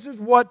 And this is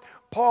what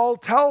Paul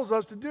tells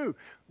us to do.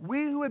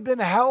 We who had been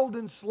held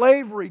in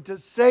slavery to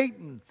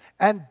Satan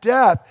and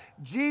death,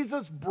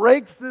 Jesus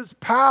breaks this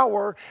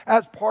power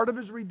as part of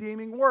his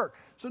redeeming work.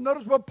 So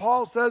notice what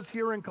Paul says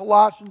here in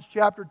Colossians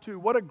chapter 2.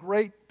 What a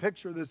great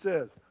picture this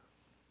is.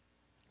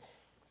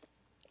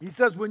 He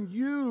says, when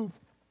you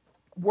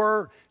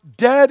were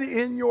dead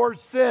in your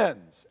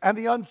sins and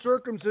the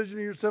uncircumcision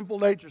of your sinful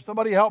nature.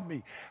 Somebody help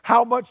me.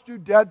 How much do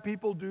dead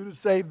people do to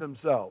save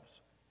themselves?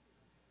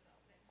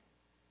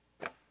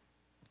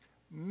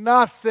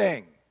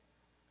 Nothing.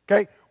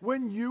 Okay?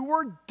 When you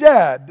were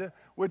dead,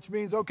 which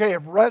means, okay,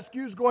 if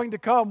rescue is going to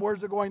come,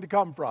 where's it going to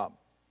come from?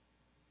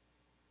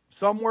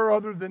 Somewhere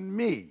other than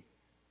me.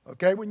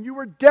 Okay? When you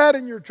were dead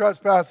in your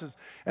trespasses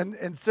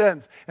and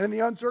sins, and in the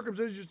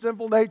uncircumcision of your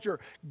sinful nature,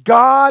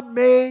 God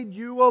made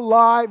you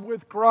alive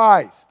with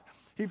Christ.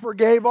 He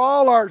forgave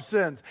all our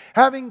sins,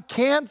 having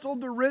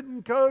canceled the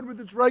written code with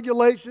its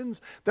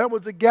regulations that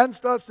was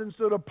against us and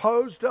stood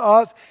opposed to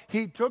us.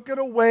 He took it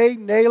away,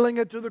 nailing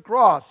it to the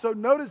cross. So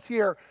notice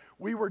here,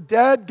 we were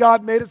dead,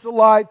 God made us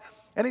alive,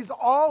 and he's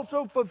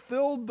also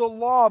fulfilled the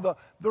law,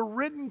 the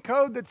written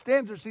code that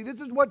stands there. See, this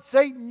is what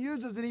Satan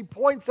uses, and he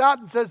points out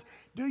and says,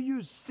 do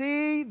you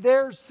see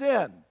their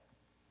sin?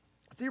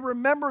 See,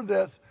 remember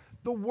this,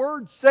 the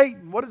word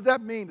Satan, what does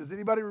that mean? Does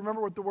anybody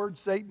remember what the word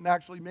Satan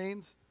actually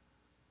means?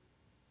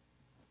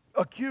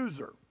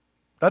 Accuser.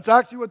 That's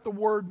actually what the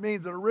word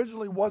means. It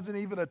originally wasn't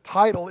even a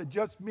title. It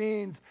just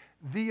means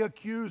the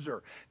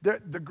accuser.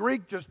 The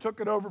Greek just took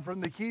it over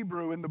from the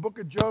Hebrew. In the book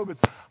of Job,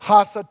 it's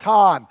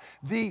Hasatan,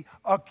 the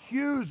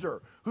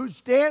accuser, who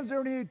stands there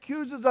and he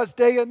accuses us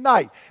day and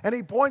night. And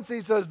he points and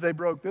he says, they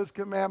broke this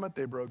commandment,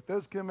 they broke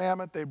this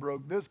commandment, they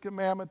broke this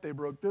commandment, they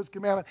broke this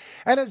commandment.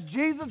 And as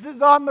Jesus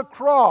is on the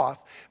cross,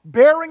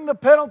 bearing the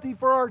penalty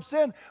for our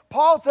sin,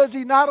 Paul says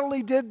he not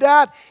only did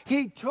that,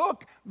 he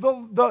took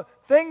the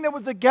thing that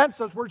was against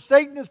us, where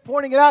Satan is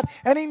pointing it out,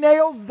 and he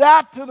nails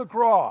that to the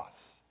cross.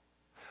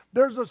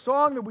 There's a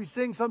song that we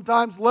sing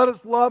sometimes, let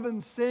us love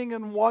and sing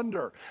and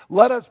wonder.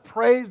 Let us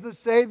praise the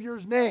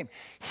Savior's name.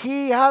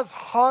 He has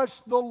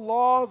hushed the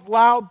law's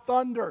loud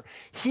thunder.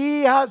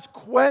 He has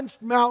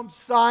quenched Mount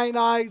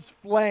Sinai's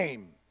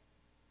flame.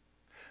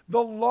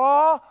 The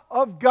law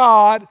of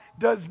God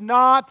does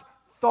not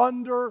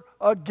thunder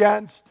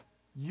against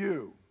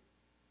you.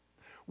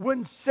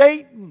 When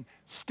Satan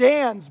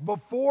stands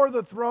before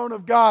the throne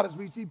of God, as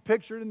we see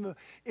pictured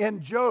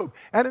in Job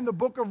and in the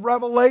book of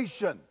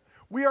Revelation,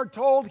 we are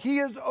told he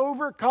is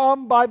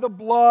overcome by the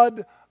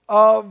blood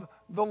of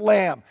the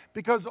Lamb,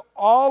 because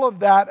all of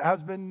that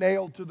has been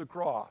nailed to the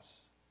cross.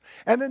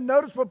 And then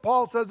notice what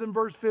Paul says in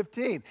verse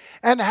 15.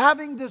 And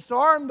having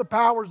disarmed the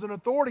powers and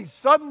authorities,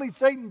 suddenly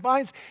Satan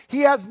finds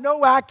he has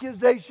no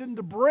accusation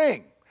to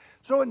bring.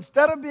 So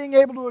instead of being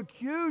able to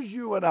accuse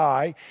you and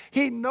I,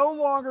 he no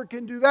longer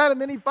can do that.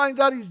 And then he finds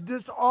out he's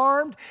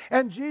disarmed,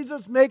 and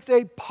Jesus makes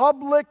a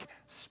public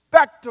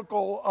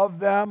spectacle of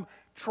them,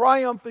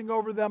 triumphing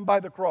over them by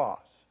the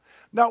cross.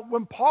 Now,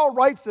 when Paul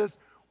writes this,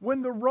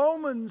 when the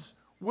Romans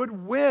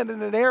would win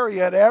in an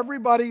area, and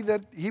everybody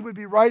that he would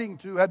be writing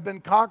to had been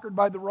conquered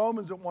by the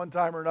Romans at one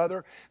time or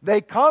another,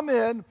 they come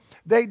in,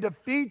 they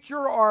defeat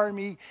your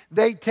army,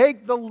 they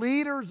take the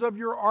leaders of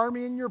your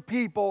army and your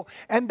people,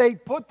 and they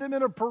put them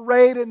in a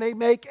parade and they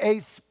make a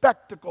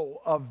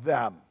spectacle of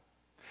them.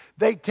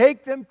 They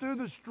take them through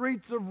the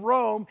streets of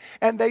Rome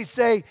and they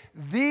say,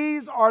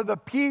 these are the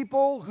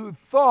people who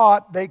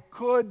thought they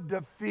could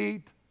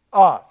defeat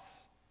us.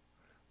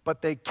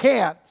 But they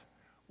can't.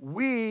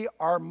 We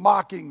are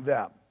mocking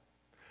them.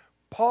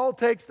 Paul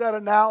takes that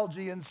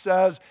analogy and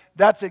says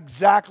that's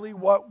exactly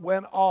what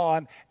went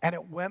on, and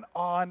it went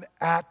on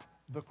at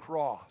the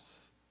cross.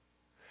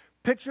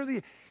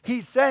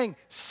 He's saying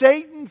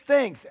Satan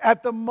thinks,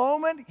 at the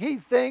moment he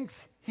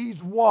thinks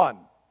he's won.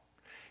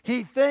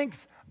 He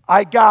thinks,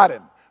 I got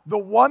him. The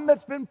one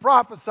that's been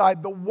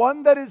prophesied, the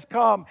one that has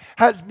come,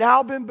 has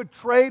now been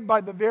betrayed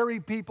by the very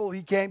people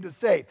he came to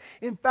save.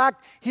 In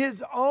fact,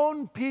 his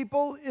own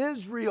people,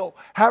 Israel,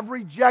 have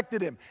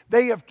rejected him.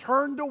 They have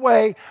turned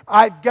away.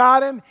 I've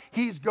got him.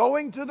 He's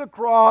going to the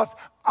cross.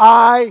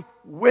 I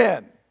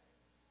win.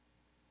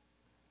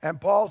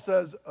 And Paul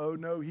says, oh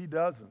no, he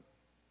doesn't.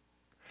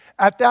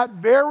 At that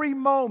very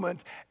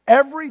moment,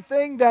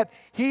 everything that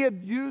he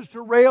had used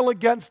to rail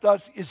against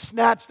us is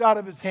snatched out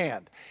of his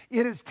hand.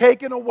 It is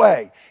taken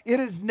away. It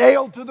is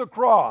nailed to the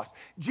cross.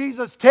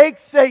 Jesus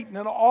takes Satan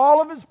and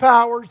all of his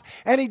powers,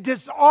 and he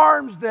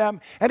disarms them,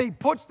 and he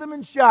puts them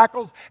in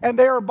shackles, and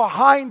they are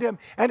behind him,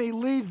 and he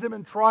leads them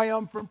in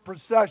triumphant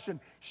procession,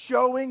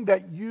 showing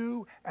that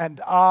you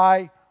and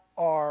I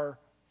are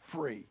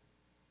free.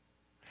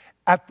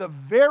 At the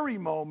very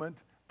moment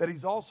that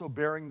he's also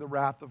bearing the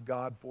wrath of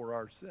God for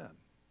our sin.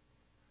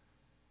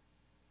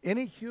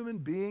 Any human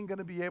being going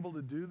to be able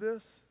to do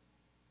this?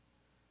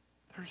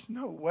 There's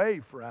no way,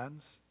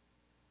 friends.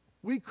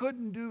 We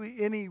couldn't do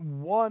any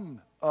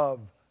one of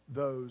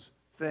those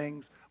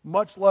things,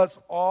 much less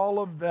all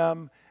of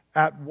them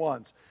at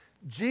once.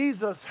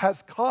 Jesus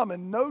has come,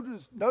 and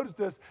notice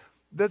this.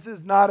 This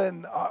is not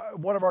in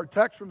one of our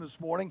texts from this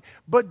morning,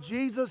 but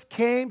Jesus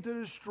came to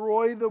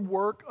destroy the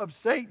work of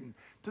Satan,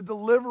 to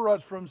deliver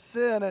us from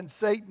sin and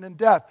Satan and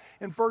death.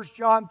 In 1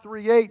 John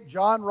 3:8,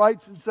 John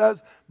writes and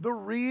says, the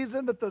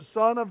reason that the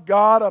Son of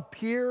God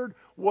appeared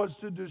was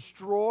to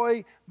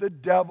destroy the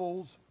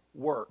devil's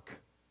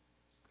work.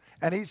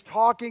 And he's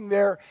talking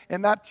there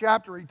in that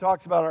chapter, he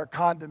talks about our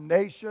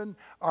condemnation,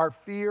 our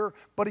fear,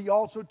 but he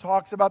also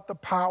talks about the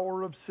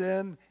power of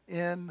sin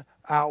in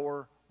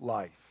our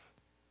life.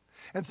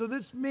 And so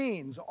this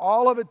means,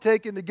 all of it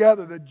taken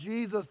together, that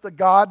Jesus, the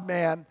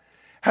God-man,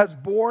 has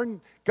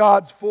borne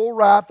God's full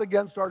wrath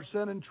against our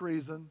sin and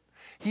treason.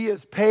 He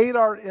has paid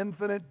our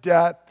infinite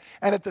debt,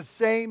 and at the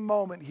same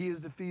moment, he has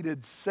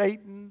defeated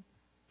Satan,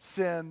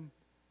 sin,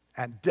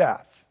 and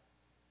death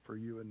for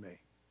you and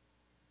me.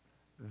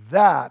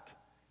 That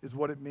is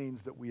what it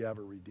means that we have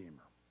a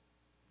Redeemer.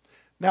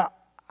 Now,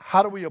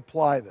 how do we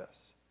apply this?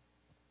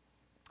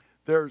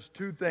 There's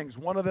two things.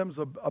 One of them is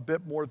a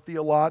bit more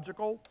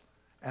theological,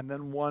 and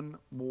then one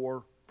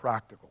more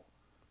practical.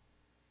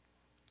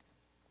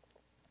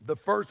 The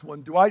first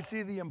one, do I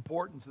see the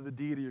importance of the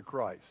deity of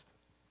Christ?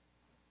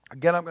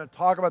 Again, I'm going to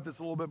talk about this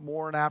a little bit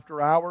more in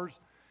After Hours,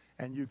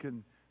 and you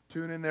can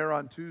tune in there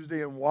on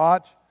Tuesday and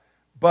watch.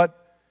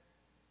 But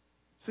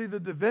see, the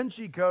Da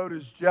Vinci Code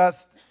is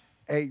just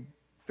a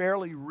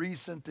fairly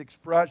recent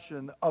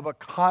expression of a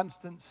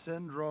constant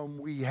syndrome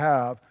we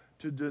have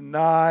to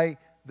deny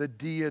the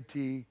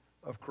deity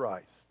of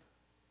Christ.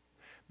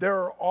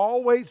 There are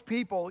always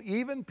people,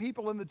 even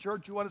people in the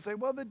church, who want to say,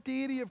 well, the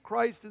deity of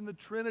Christ and the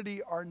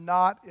Trinity are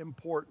not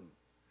important.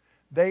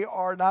 They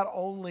are not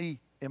only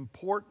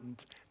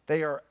important,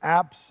 they are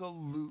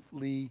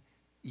absolutely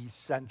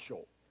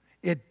essential.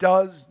 It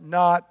does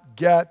not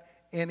get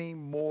any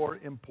more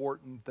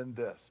important than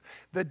this.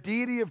 The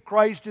deity of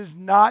Christ is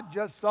not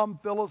just some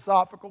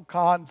philosophical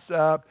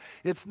concept.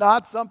 It's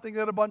not something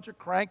that a bunch of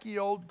cranky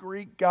old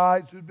Greek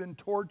guys who'd been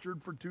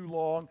tortured for too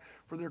long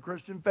for their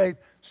Christian faith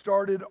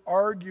started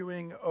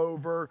arguing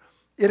over.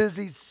 It is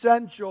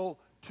essential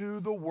to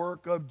the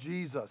work of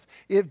Jesus.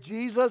 If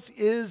Jesus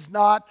is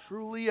not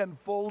truly and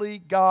fully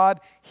God,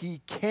 he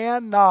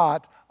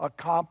cannot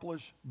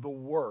accomplish the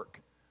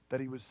work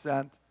that he was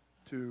sent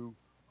to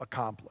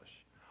accomplish.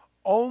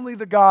 Only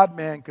the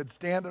God-man could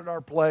stand in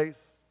our place.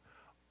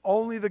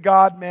 Only the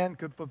God-man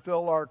could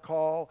fulfill our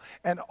call.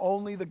 And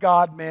only the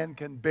God-man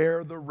can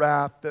bear the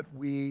wrath that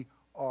we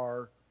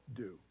are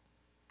due.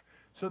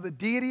 So the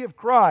deity of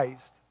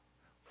Christ,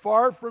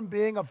 far from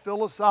being a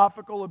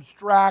philosophical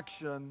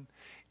abstraction,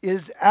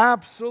 is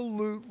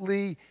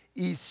absolutely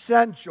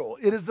essential.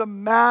 It is a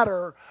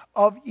matter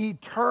of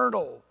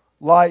eternal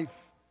life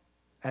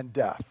and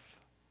death.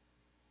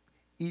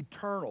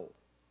 Eternal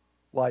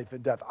life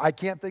and death. I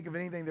can't think of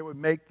anything that would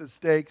make the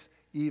stakes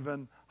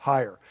even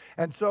higher.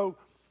 And so,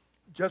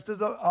 just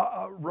as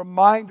a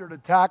reminder to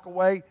tack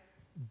away,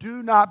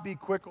 do not be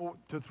quick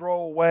to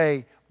throw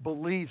away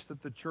beliefs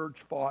that the church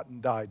fought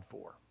and died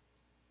for.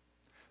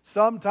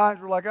 Sometimes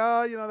we're like,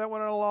 that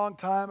went on a long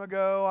time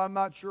ago. I'm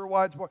not sure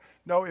why it's more.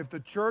 No, if the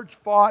church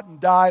fought and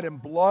died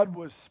and blood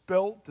was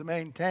spilt to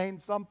maintain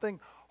something,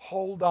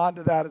 hold on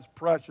to that as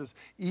precious,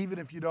 even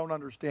if you don't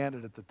understand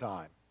it at the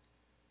time.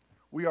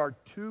 We are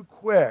too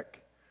quick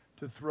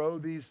to throw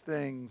these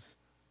things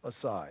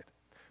aside.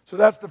 So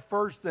that's the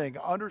first thing,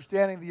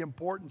 understanding the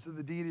importance of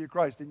the deity of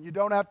Christ. And you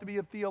don't have to be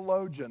a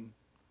theologian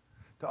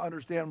to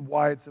understand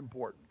why it's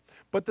important.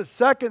 But the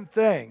second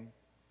thing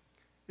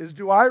is,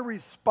 do I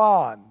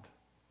respond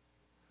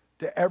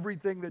to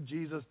everything that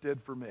Jesus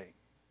did for me?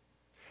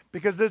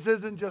 Because this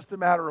isn't just a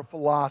matter of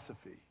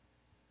philosophy.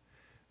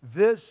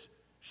 This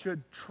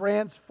should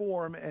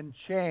transform and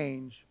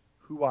change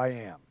who I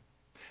am.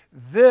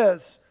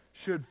 This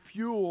should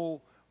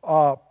fuel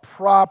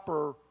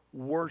proper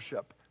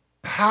worship,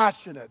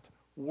 passionate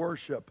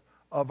worship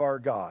of our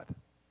God.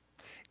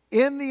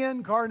 In the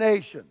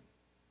incarnation,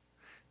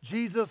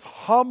 Jesus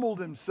humbled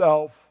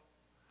himself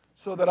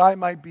so that I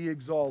might be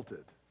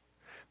exalted.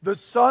 The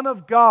Son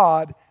of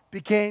God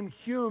became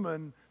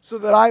human so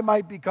that I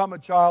might become a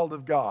child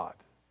of God.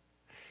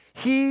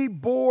 He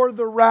bore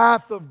the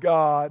wrath of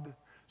God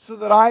so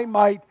that I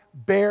might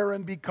bear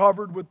and be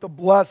covered with the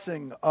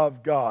blessing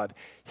of God.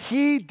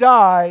 He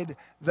died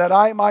that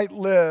I might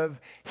live.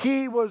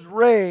 He was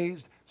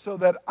raised so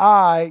that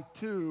I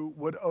too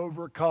would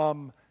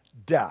overcome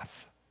death.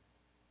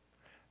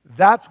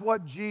 That's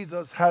what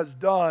Jesus has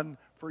done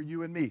for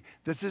you and me.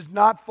 This is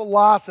not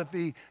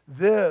philosophy.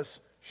 This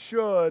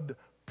should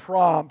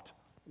prompt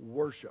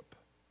worship.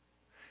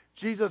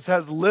 Jesus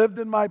has lived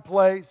in my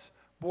place,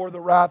 bore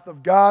the wrath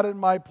of God in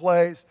my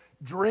place,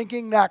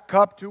 drinking that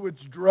cup to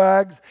its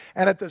dregs,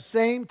 and at the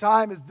same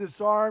time has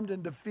disarmed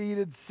and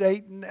defeated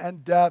Satan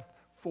and death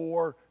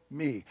for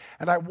me.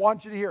 And I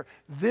want you to hear,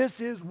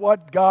 this is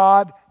what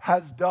God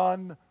has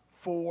done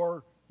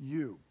for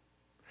you.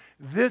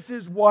 This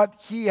is what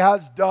he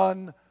has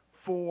done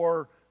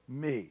for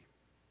me.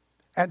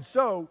 And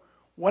so,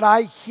 when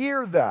I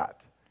hear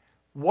that,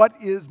 what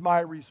is my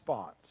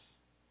response?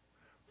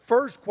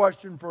 First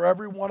question for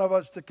every one of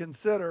us to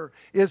consider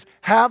is,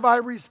 have I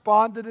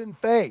responded in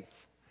faith,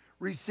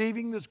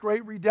 receiving this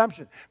great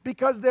redemption?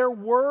 Because there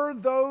were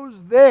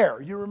those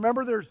there. You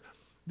remember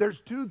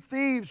there's two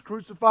thieves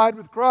crucified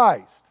with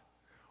Christ.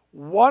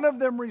 One of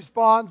them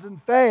responds in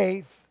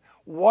faith.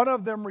 One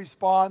of them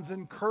responds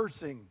in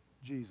cursing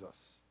Jesus.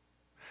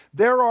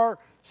 There are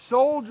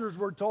soldiers,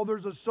 we're told.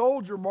 There's a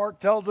soldier, Mark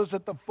tells us,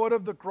 at the foot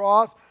of the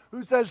cross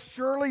who says,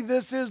 surely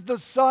this is the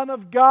Son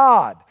of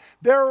God.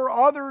 There are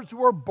others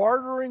who are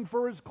bartering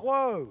for his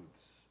clothes.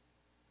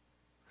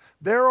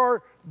 There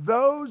are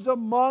those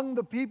among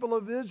the people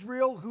of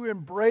Israel who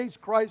embrace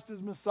Christ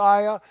as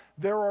Messiah.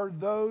 There are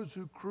those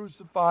who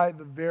crucify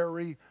the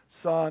very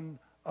Son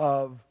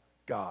of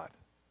God.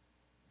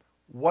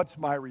 What's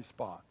my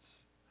response?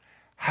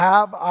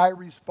 Have I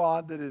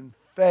responded in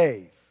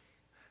faith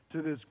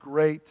to this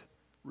great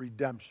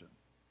redemption?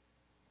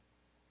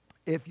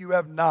 If you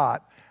have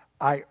not,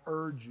 I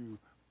urge you,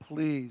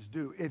 please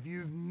do. If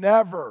you've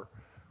never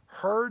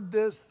heard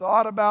this,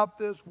 thought about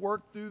this,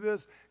 worked through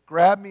this,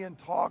 grab me and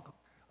talk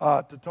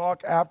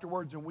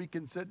afterwards, and we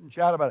can sit and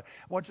chat about it.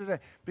 I want you to say,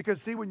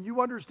 because see, when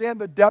you understand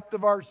the depth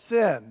of our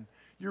sin,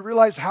 you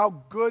realize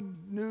how good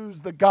news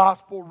the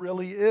gospel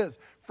really is.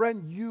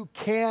 Friend, you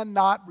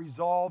cannot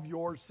resolve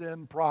your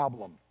sin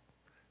problem,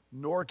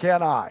 nor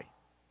can I.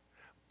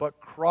 But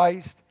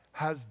Christ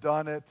has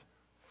done it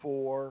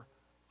for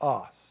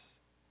us.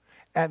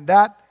 And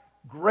that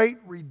great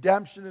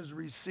redemption is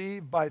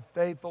received by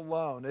faith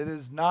alone. It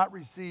is not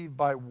received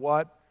by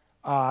what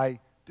I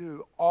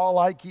do. All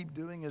I keep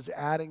doing is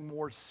adding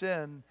more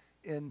sin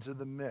into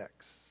the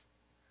mix.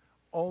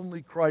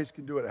 Only Christ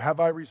can do it.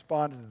 Have I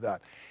responded to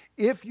that?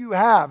 If you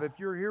have, if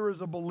you're here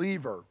as a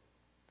believer,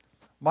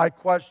 my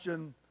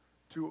question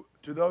to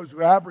those who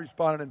have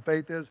responded in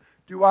faith is,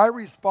 do I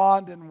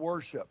respond in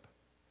worship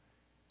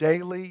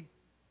daily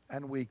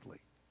and weekly?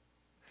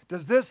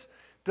 Does this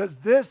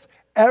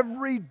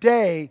every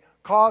day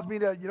cause me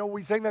to,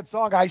 we sang that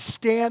song, I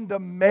stand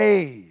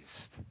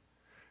amazed.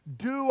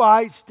 Do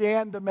I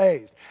stand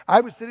amazed? I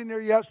was sitting there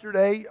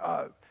yesterday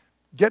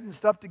getting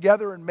stuff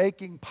together and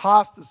making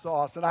pasta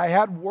sauce, and I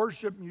had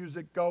worship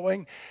music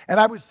going, and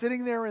I was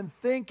sitting there and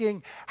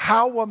thinking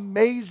how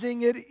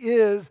amazing it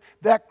is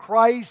that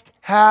Christ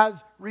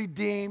has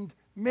redeemed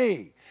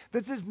me.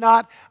 This is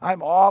not,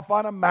 I'm off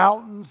on a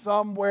mountain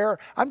somewhere.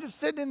 I'm just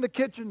sitting in the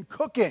kitchen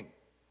cooking.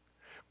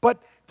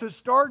 But to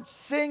start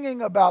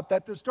singing about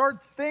that, to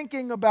start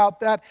thinking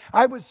about that,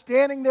 I was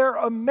standing there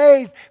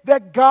amazed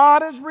that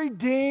God has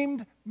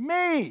redeemed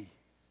me.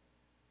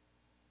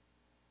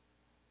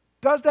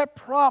 Does that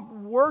prompt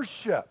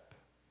worship?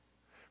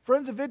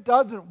 Friends, if it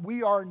doesn't,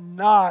 we are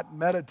not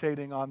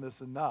meditating on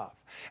this enough.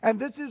 And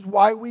this is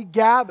why we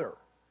gather,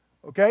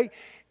 okay?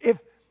 If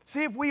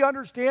we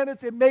understand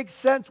this, it makes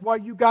sense why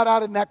you got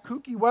out in that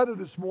kooky weather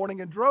this morning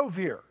and drove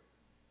here.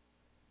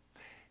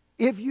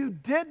 If you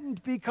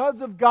didn't because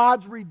of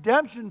God's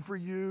redemption for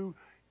you,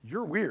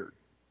 you're weird.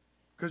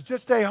 Because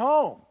just stay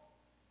home.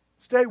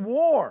 Stay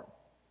warm.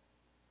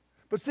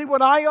 But see,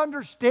 when I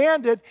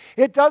understand it,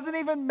 it doesn't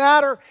even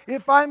matter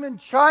if I'm in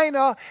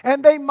China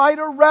and they might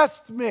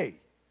arrest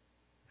me.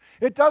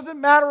 It doesn't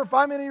matter if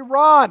I'm in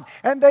Iran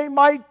and they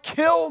might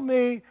kill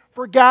me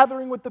for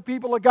gathering with the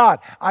people of God.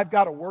 I've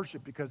got to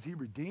worship because He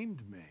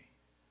redeemed me.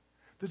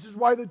 This is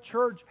why the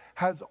church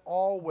has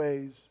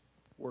always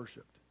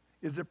worshiped.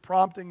 Is it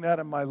prompting that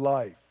in my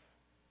life?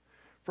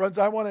 Friends,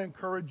 I want to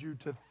encourage you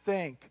to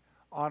think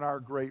on our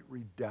great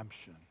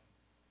redemption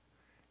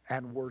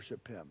and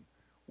worship Him.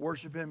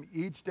 Worship Him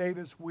each day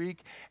this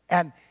week.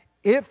 And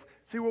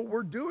what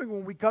we're doing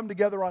when we come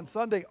together on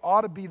Sunday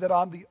ought to be that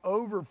on the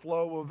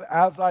overflow of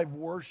as I've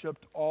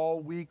worshiped all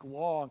week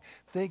long,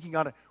 thinking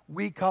on it,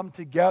 we come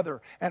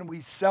together and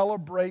we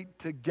celebrate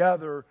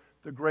together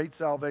the great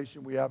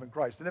salvation we have in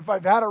Christ. And if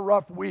I've had a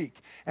rough week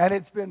and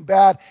it's been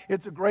bad,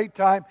 it's a great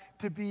time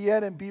to be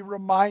in and be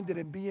reminded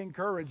and be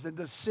encouraged and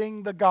to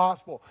sing the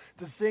gospel,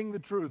 to sing the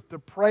truth, to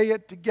pray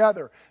it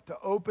together, to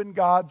open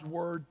God's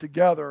word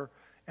together,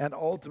 and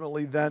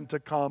ultimately then to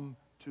come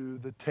to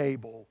the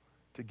table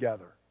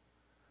together.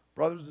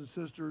 Brothers and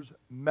sisters,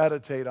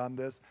 meditate on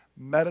this.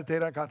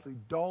 Meditate on it constantly.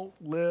 Don't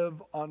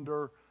live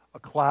under a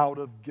cloud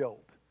of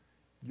guilt.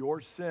 Your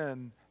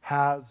sin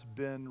has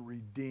been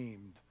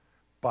redeemed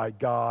by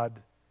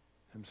God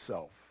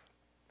Himself.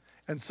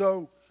 And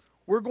so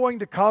we're going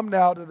to come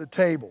now to the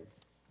table.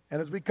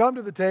 And as we come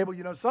to the table,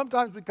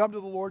 sometimes we come to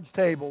the Lord's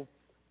table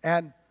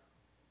and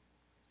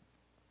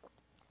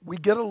we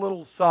get a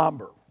little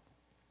somber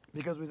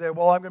because we say,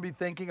 well, I'm going to be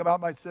thinking about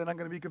my sin. I'm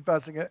going to be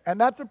confessing it. And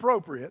that's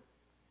appropriate.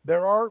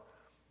 There are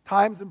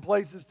times and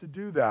places to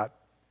do that.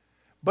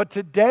 But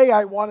today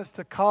I want us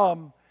to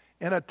come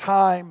in a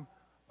time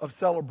of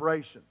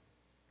celebration.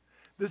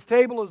 This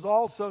table is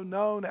also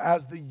known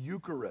as the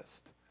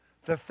Eucharist,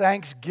 the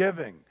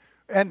Thanksgiving.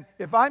 And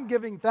if I'm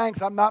giving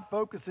thanks, I'm not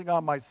focusing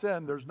on my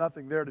sin. There's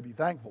nothing there to be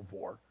thankful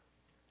for.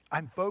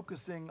 I'm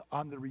focusing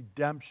on the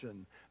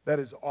redemption that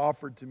is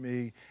offered to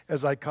me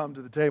as I come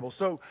to the table.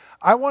 So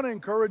I want to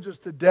encourage us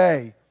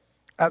today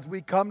as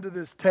we come to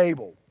this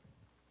table.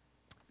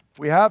 If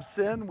we have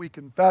sin, we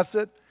confess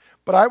it.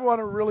 But I want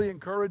to really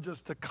encourage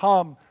us to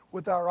come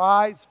with our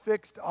eyes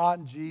fixed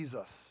on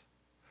Jesus,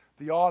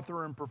 the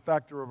author and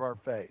perfecter of our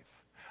faith,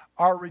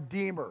 our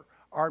Redeemer,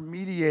 our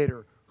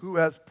mediator, who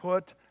has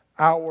put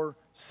our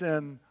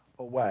sin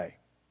away.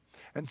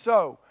 And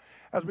so,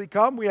 as we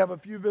come, we have a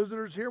few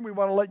visitors here, and we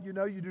want to let you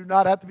know you do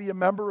not have to be a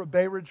member of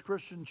Bay Ridge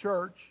Christian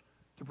Church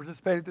to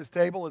participate at this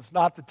table. It's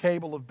not the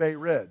table of Bay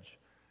Ridge.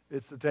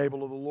 It's the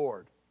table of the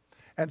Lord.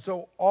 And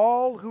so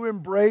all who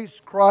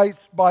embrace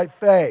Christ by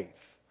faith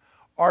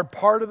are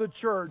part of the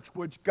church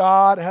which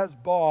God has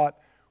bought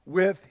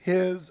with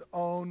his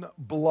own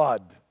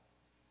blood.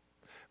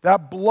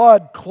 That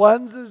blood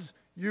cleanses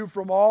you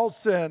from all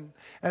sin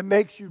and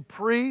makes you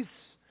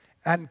priests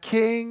and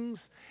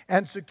kings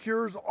and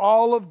secures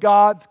all of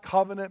God's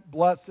covenant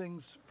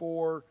blessings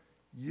for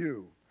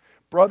you.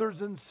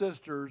 Brothers and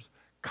sisters,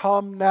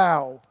 come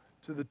now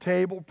to the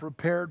table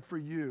prepared for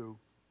you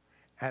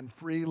and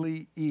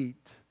freely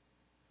eat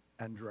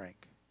and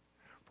drink.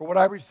 For what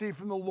I received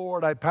from the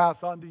Lord, I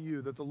pass on to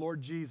you, that the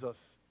Lord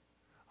Jesus,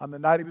 on the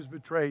night he was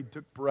betrayed,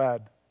 took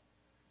bread.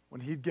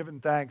 When he'd given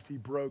thanks, he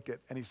broke it,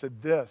 and he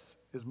said, "This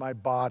is my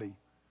body,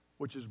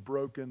 which is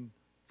broken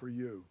for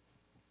you.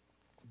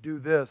 Do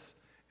this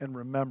in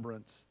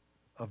remembrance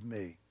of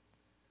me."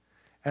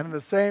 And in the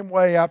same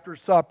way, after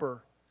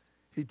supper,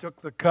 he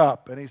took the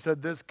cup, and he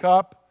said, "This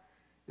cup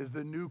is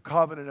the new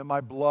covenant in my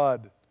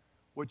blood,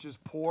 which is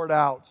poured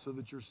out so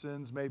that your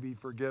sins may be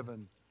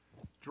forgiven.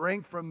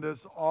 Drink from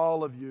this,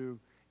 all of you,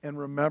 in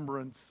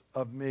remembrance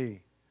of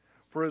me.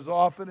 For as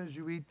often as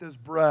you eat this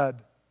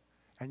bread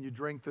and you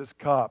drink this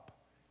cup,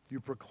 you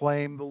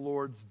proclaim the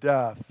Lord's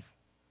death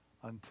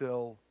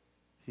until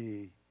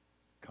he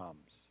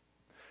comes."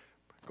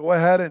 Go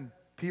ahead and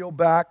peel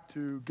back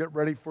to get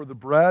ready for the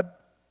bread.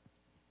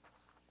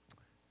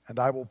 And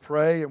I will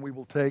pray, and we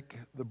will take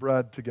the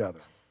bread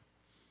together.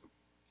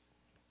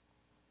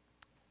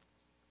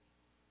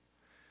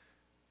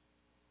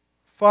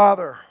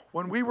 Father,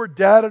 when we were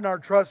dead in our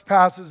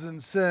trespasses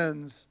and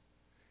sins,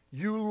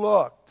 you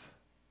looked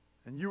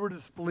and you were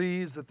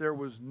displeased that there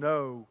was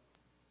no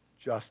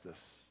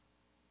justice.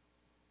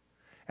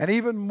 And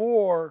even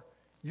more,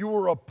 you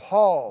were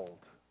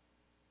appalled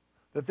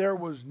that there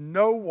was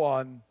no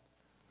one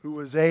who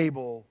was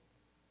able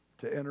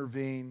to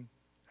intervene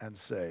and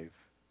save.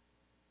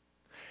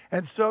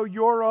 And so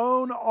your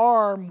own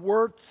arm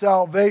worked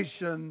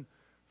salvation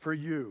for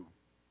you.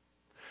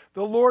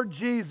 The Lord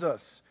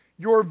Jesus,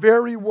 your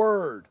very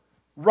word,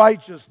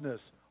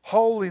 righteousness,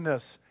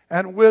 holiness,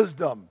 and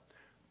wisdom,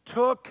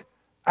 took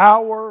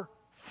our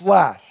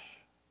flesh,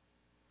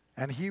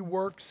 and he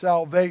worked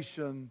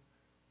salvation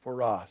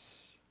for us.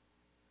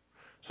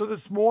 So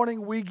this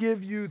morning we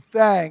give you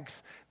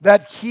thanks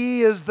that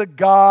he is the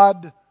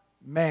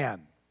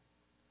God-man,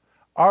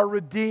 our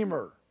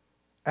Redeemer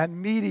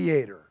and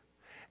mediator,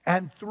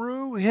 and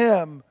through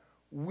him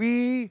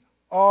we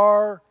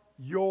are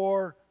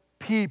your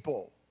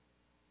people,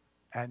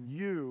 and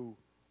you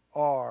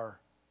are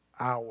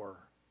our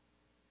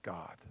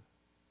God.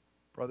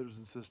 Brothers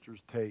and sisters,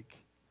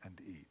 take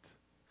and eat.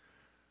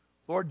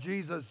 Lord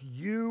Jesus,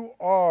 you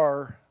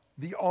are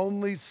the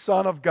only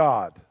Son of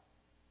God,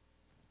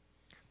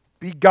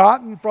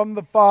 begotten from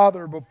the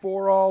Father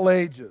before all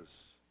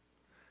ages,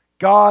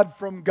 God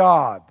from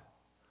God,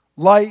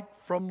 light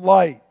from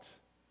light,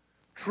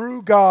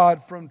 true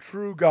God from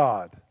true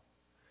God,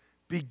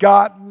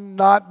 begotten,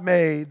 not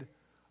made,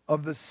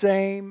 of the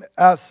same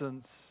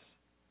essence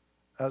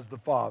as the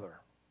Father.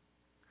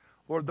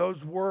 Lord,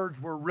 those words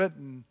were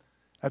written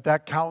at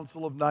that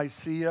Council of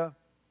Nicaea,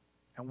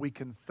 and we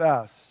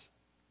confess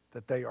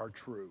that they are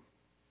true.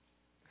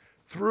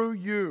 Through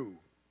you,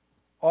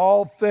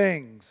 all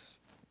things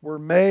were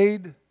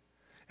made,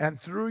 and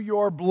through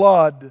your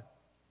blood,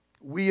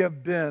 we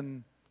have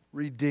been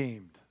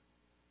redeemed.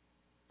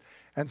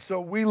 And so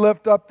we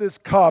lift up this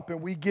cup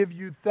and we give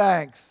you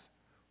thanks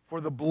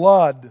for the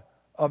blood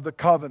of the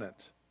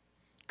covenant,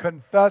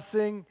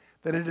 confessing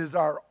that it is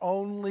our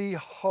only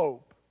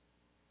hope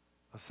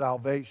of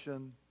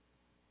salvation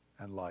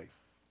and life.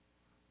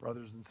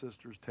 Brothers and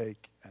sisters,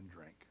 take and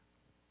drink.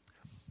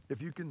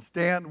 If you can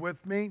stand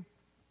with me,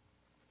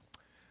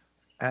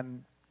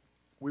 and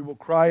we will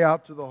cry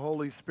out to the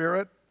Holy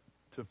Spirit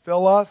to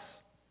fill us,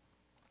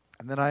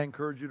 and then I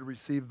encourage you to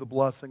receive the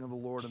blessing of the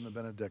Lord and the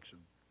benediction.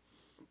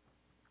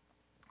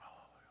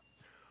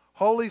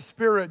 Holy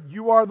Spirit,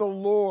 you are the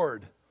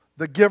Lord,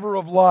 the giver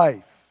of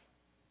life,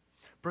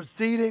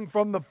 proceeding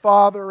from the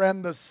Father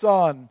and the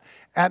Son,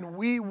 and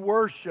we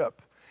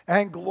worship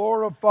and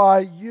glorify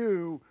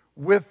you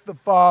with the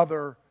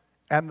Father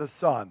and the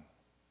Son.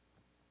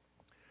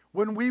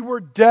 When we were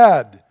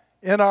dead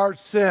in our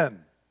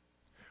sin,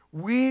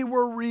 we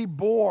were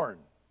reborn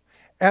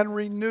and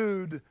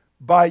renewed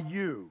by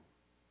you.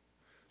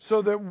 so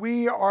that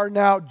we are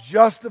now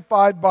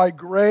justified by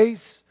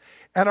grace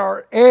and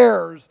are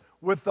heirs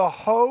with the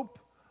hope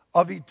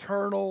of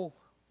eternal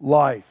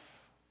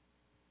life.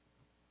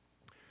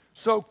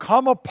 So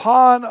come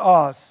upon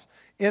us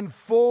in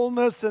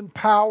fullness and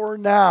power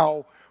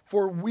now,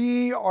 for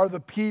we are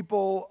the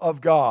people of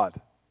God.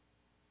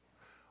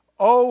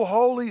 O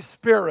Holy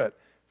Spirit,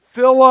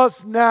 fill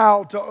us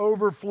now to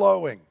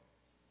overflowing.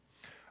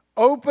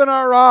 Open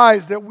our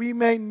eyes that we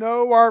may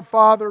know our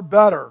Father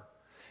better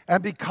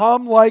and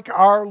become like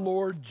our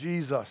Lord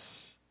Jesus.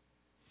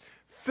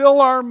 Fill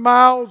our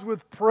mouths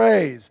with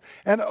praise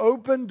and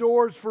open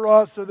doors for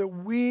us so that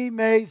we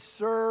may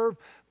serve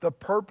the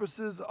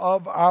purposes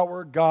of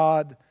our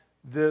God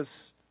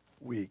this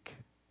week.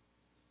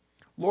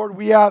 Lord,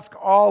 we ask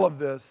all of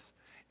this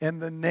in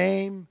the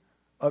name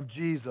of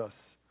Jesus,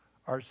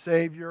 our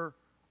Savior,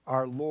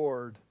 our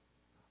Lord,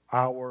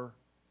 our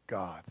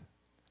God.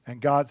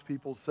 And God's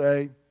people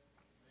say,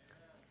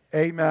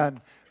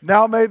 Amen.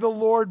 Now may the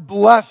Lord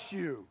bless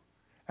you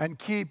and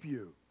keep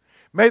you.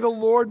 May the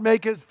Lord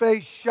make his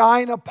face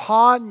shine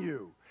upon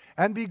you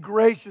and be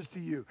gracious to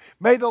you.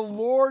 May the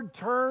Lord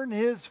turn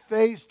his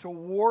face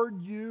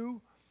toward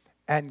you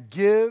and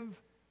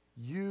give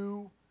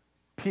you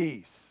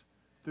peace.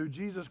 Through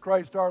Jesus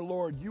Christ our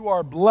Lord, you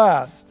are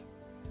blessed.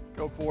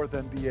 Go forth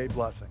and be a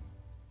blessing.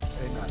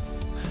 Amen.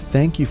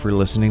 Thank you for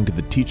listening to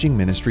the teaching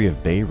ministry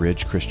of Bay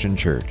Ridge Christian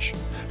Church.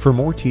 For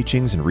more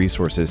teachings and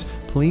resources,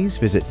 please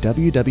visit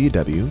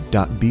www.brcc.church.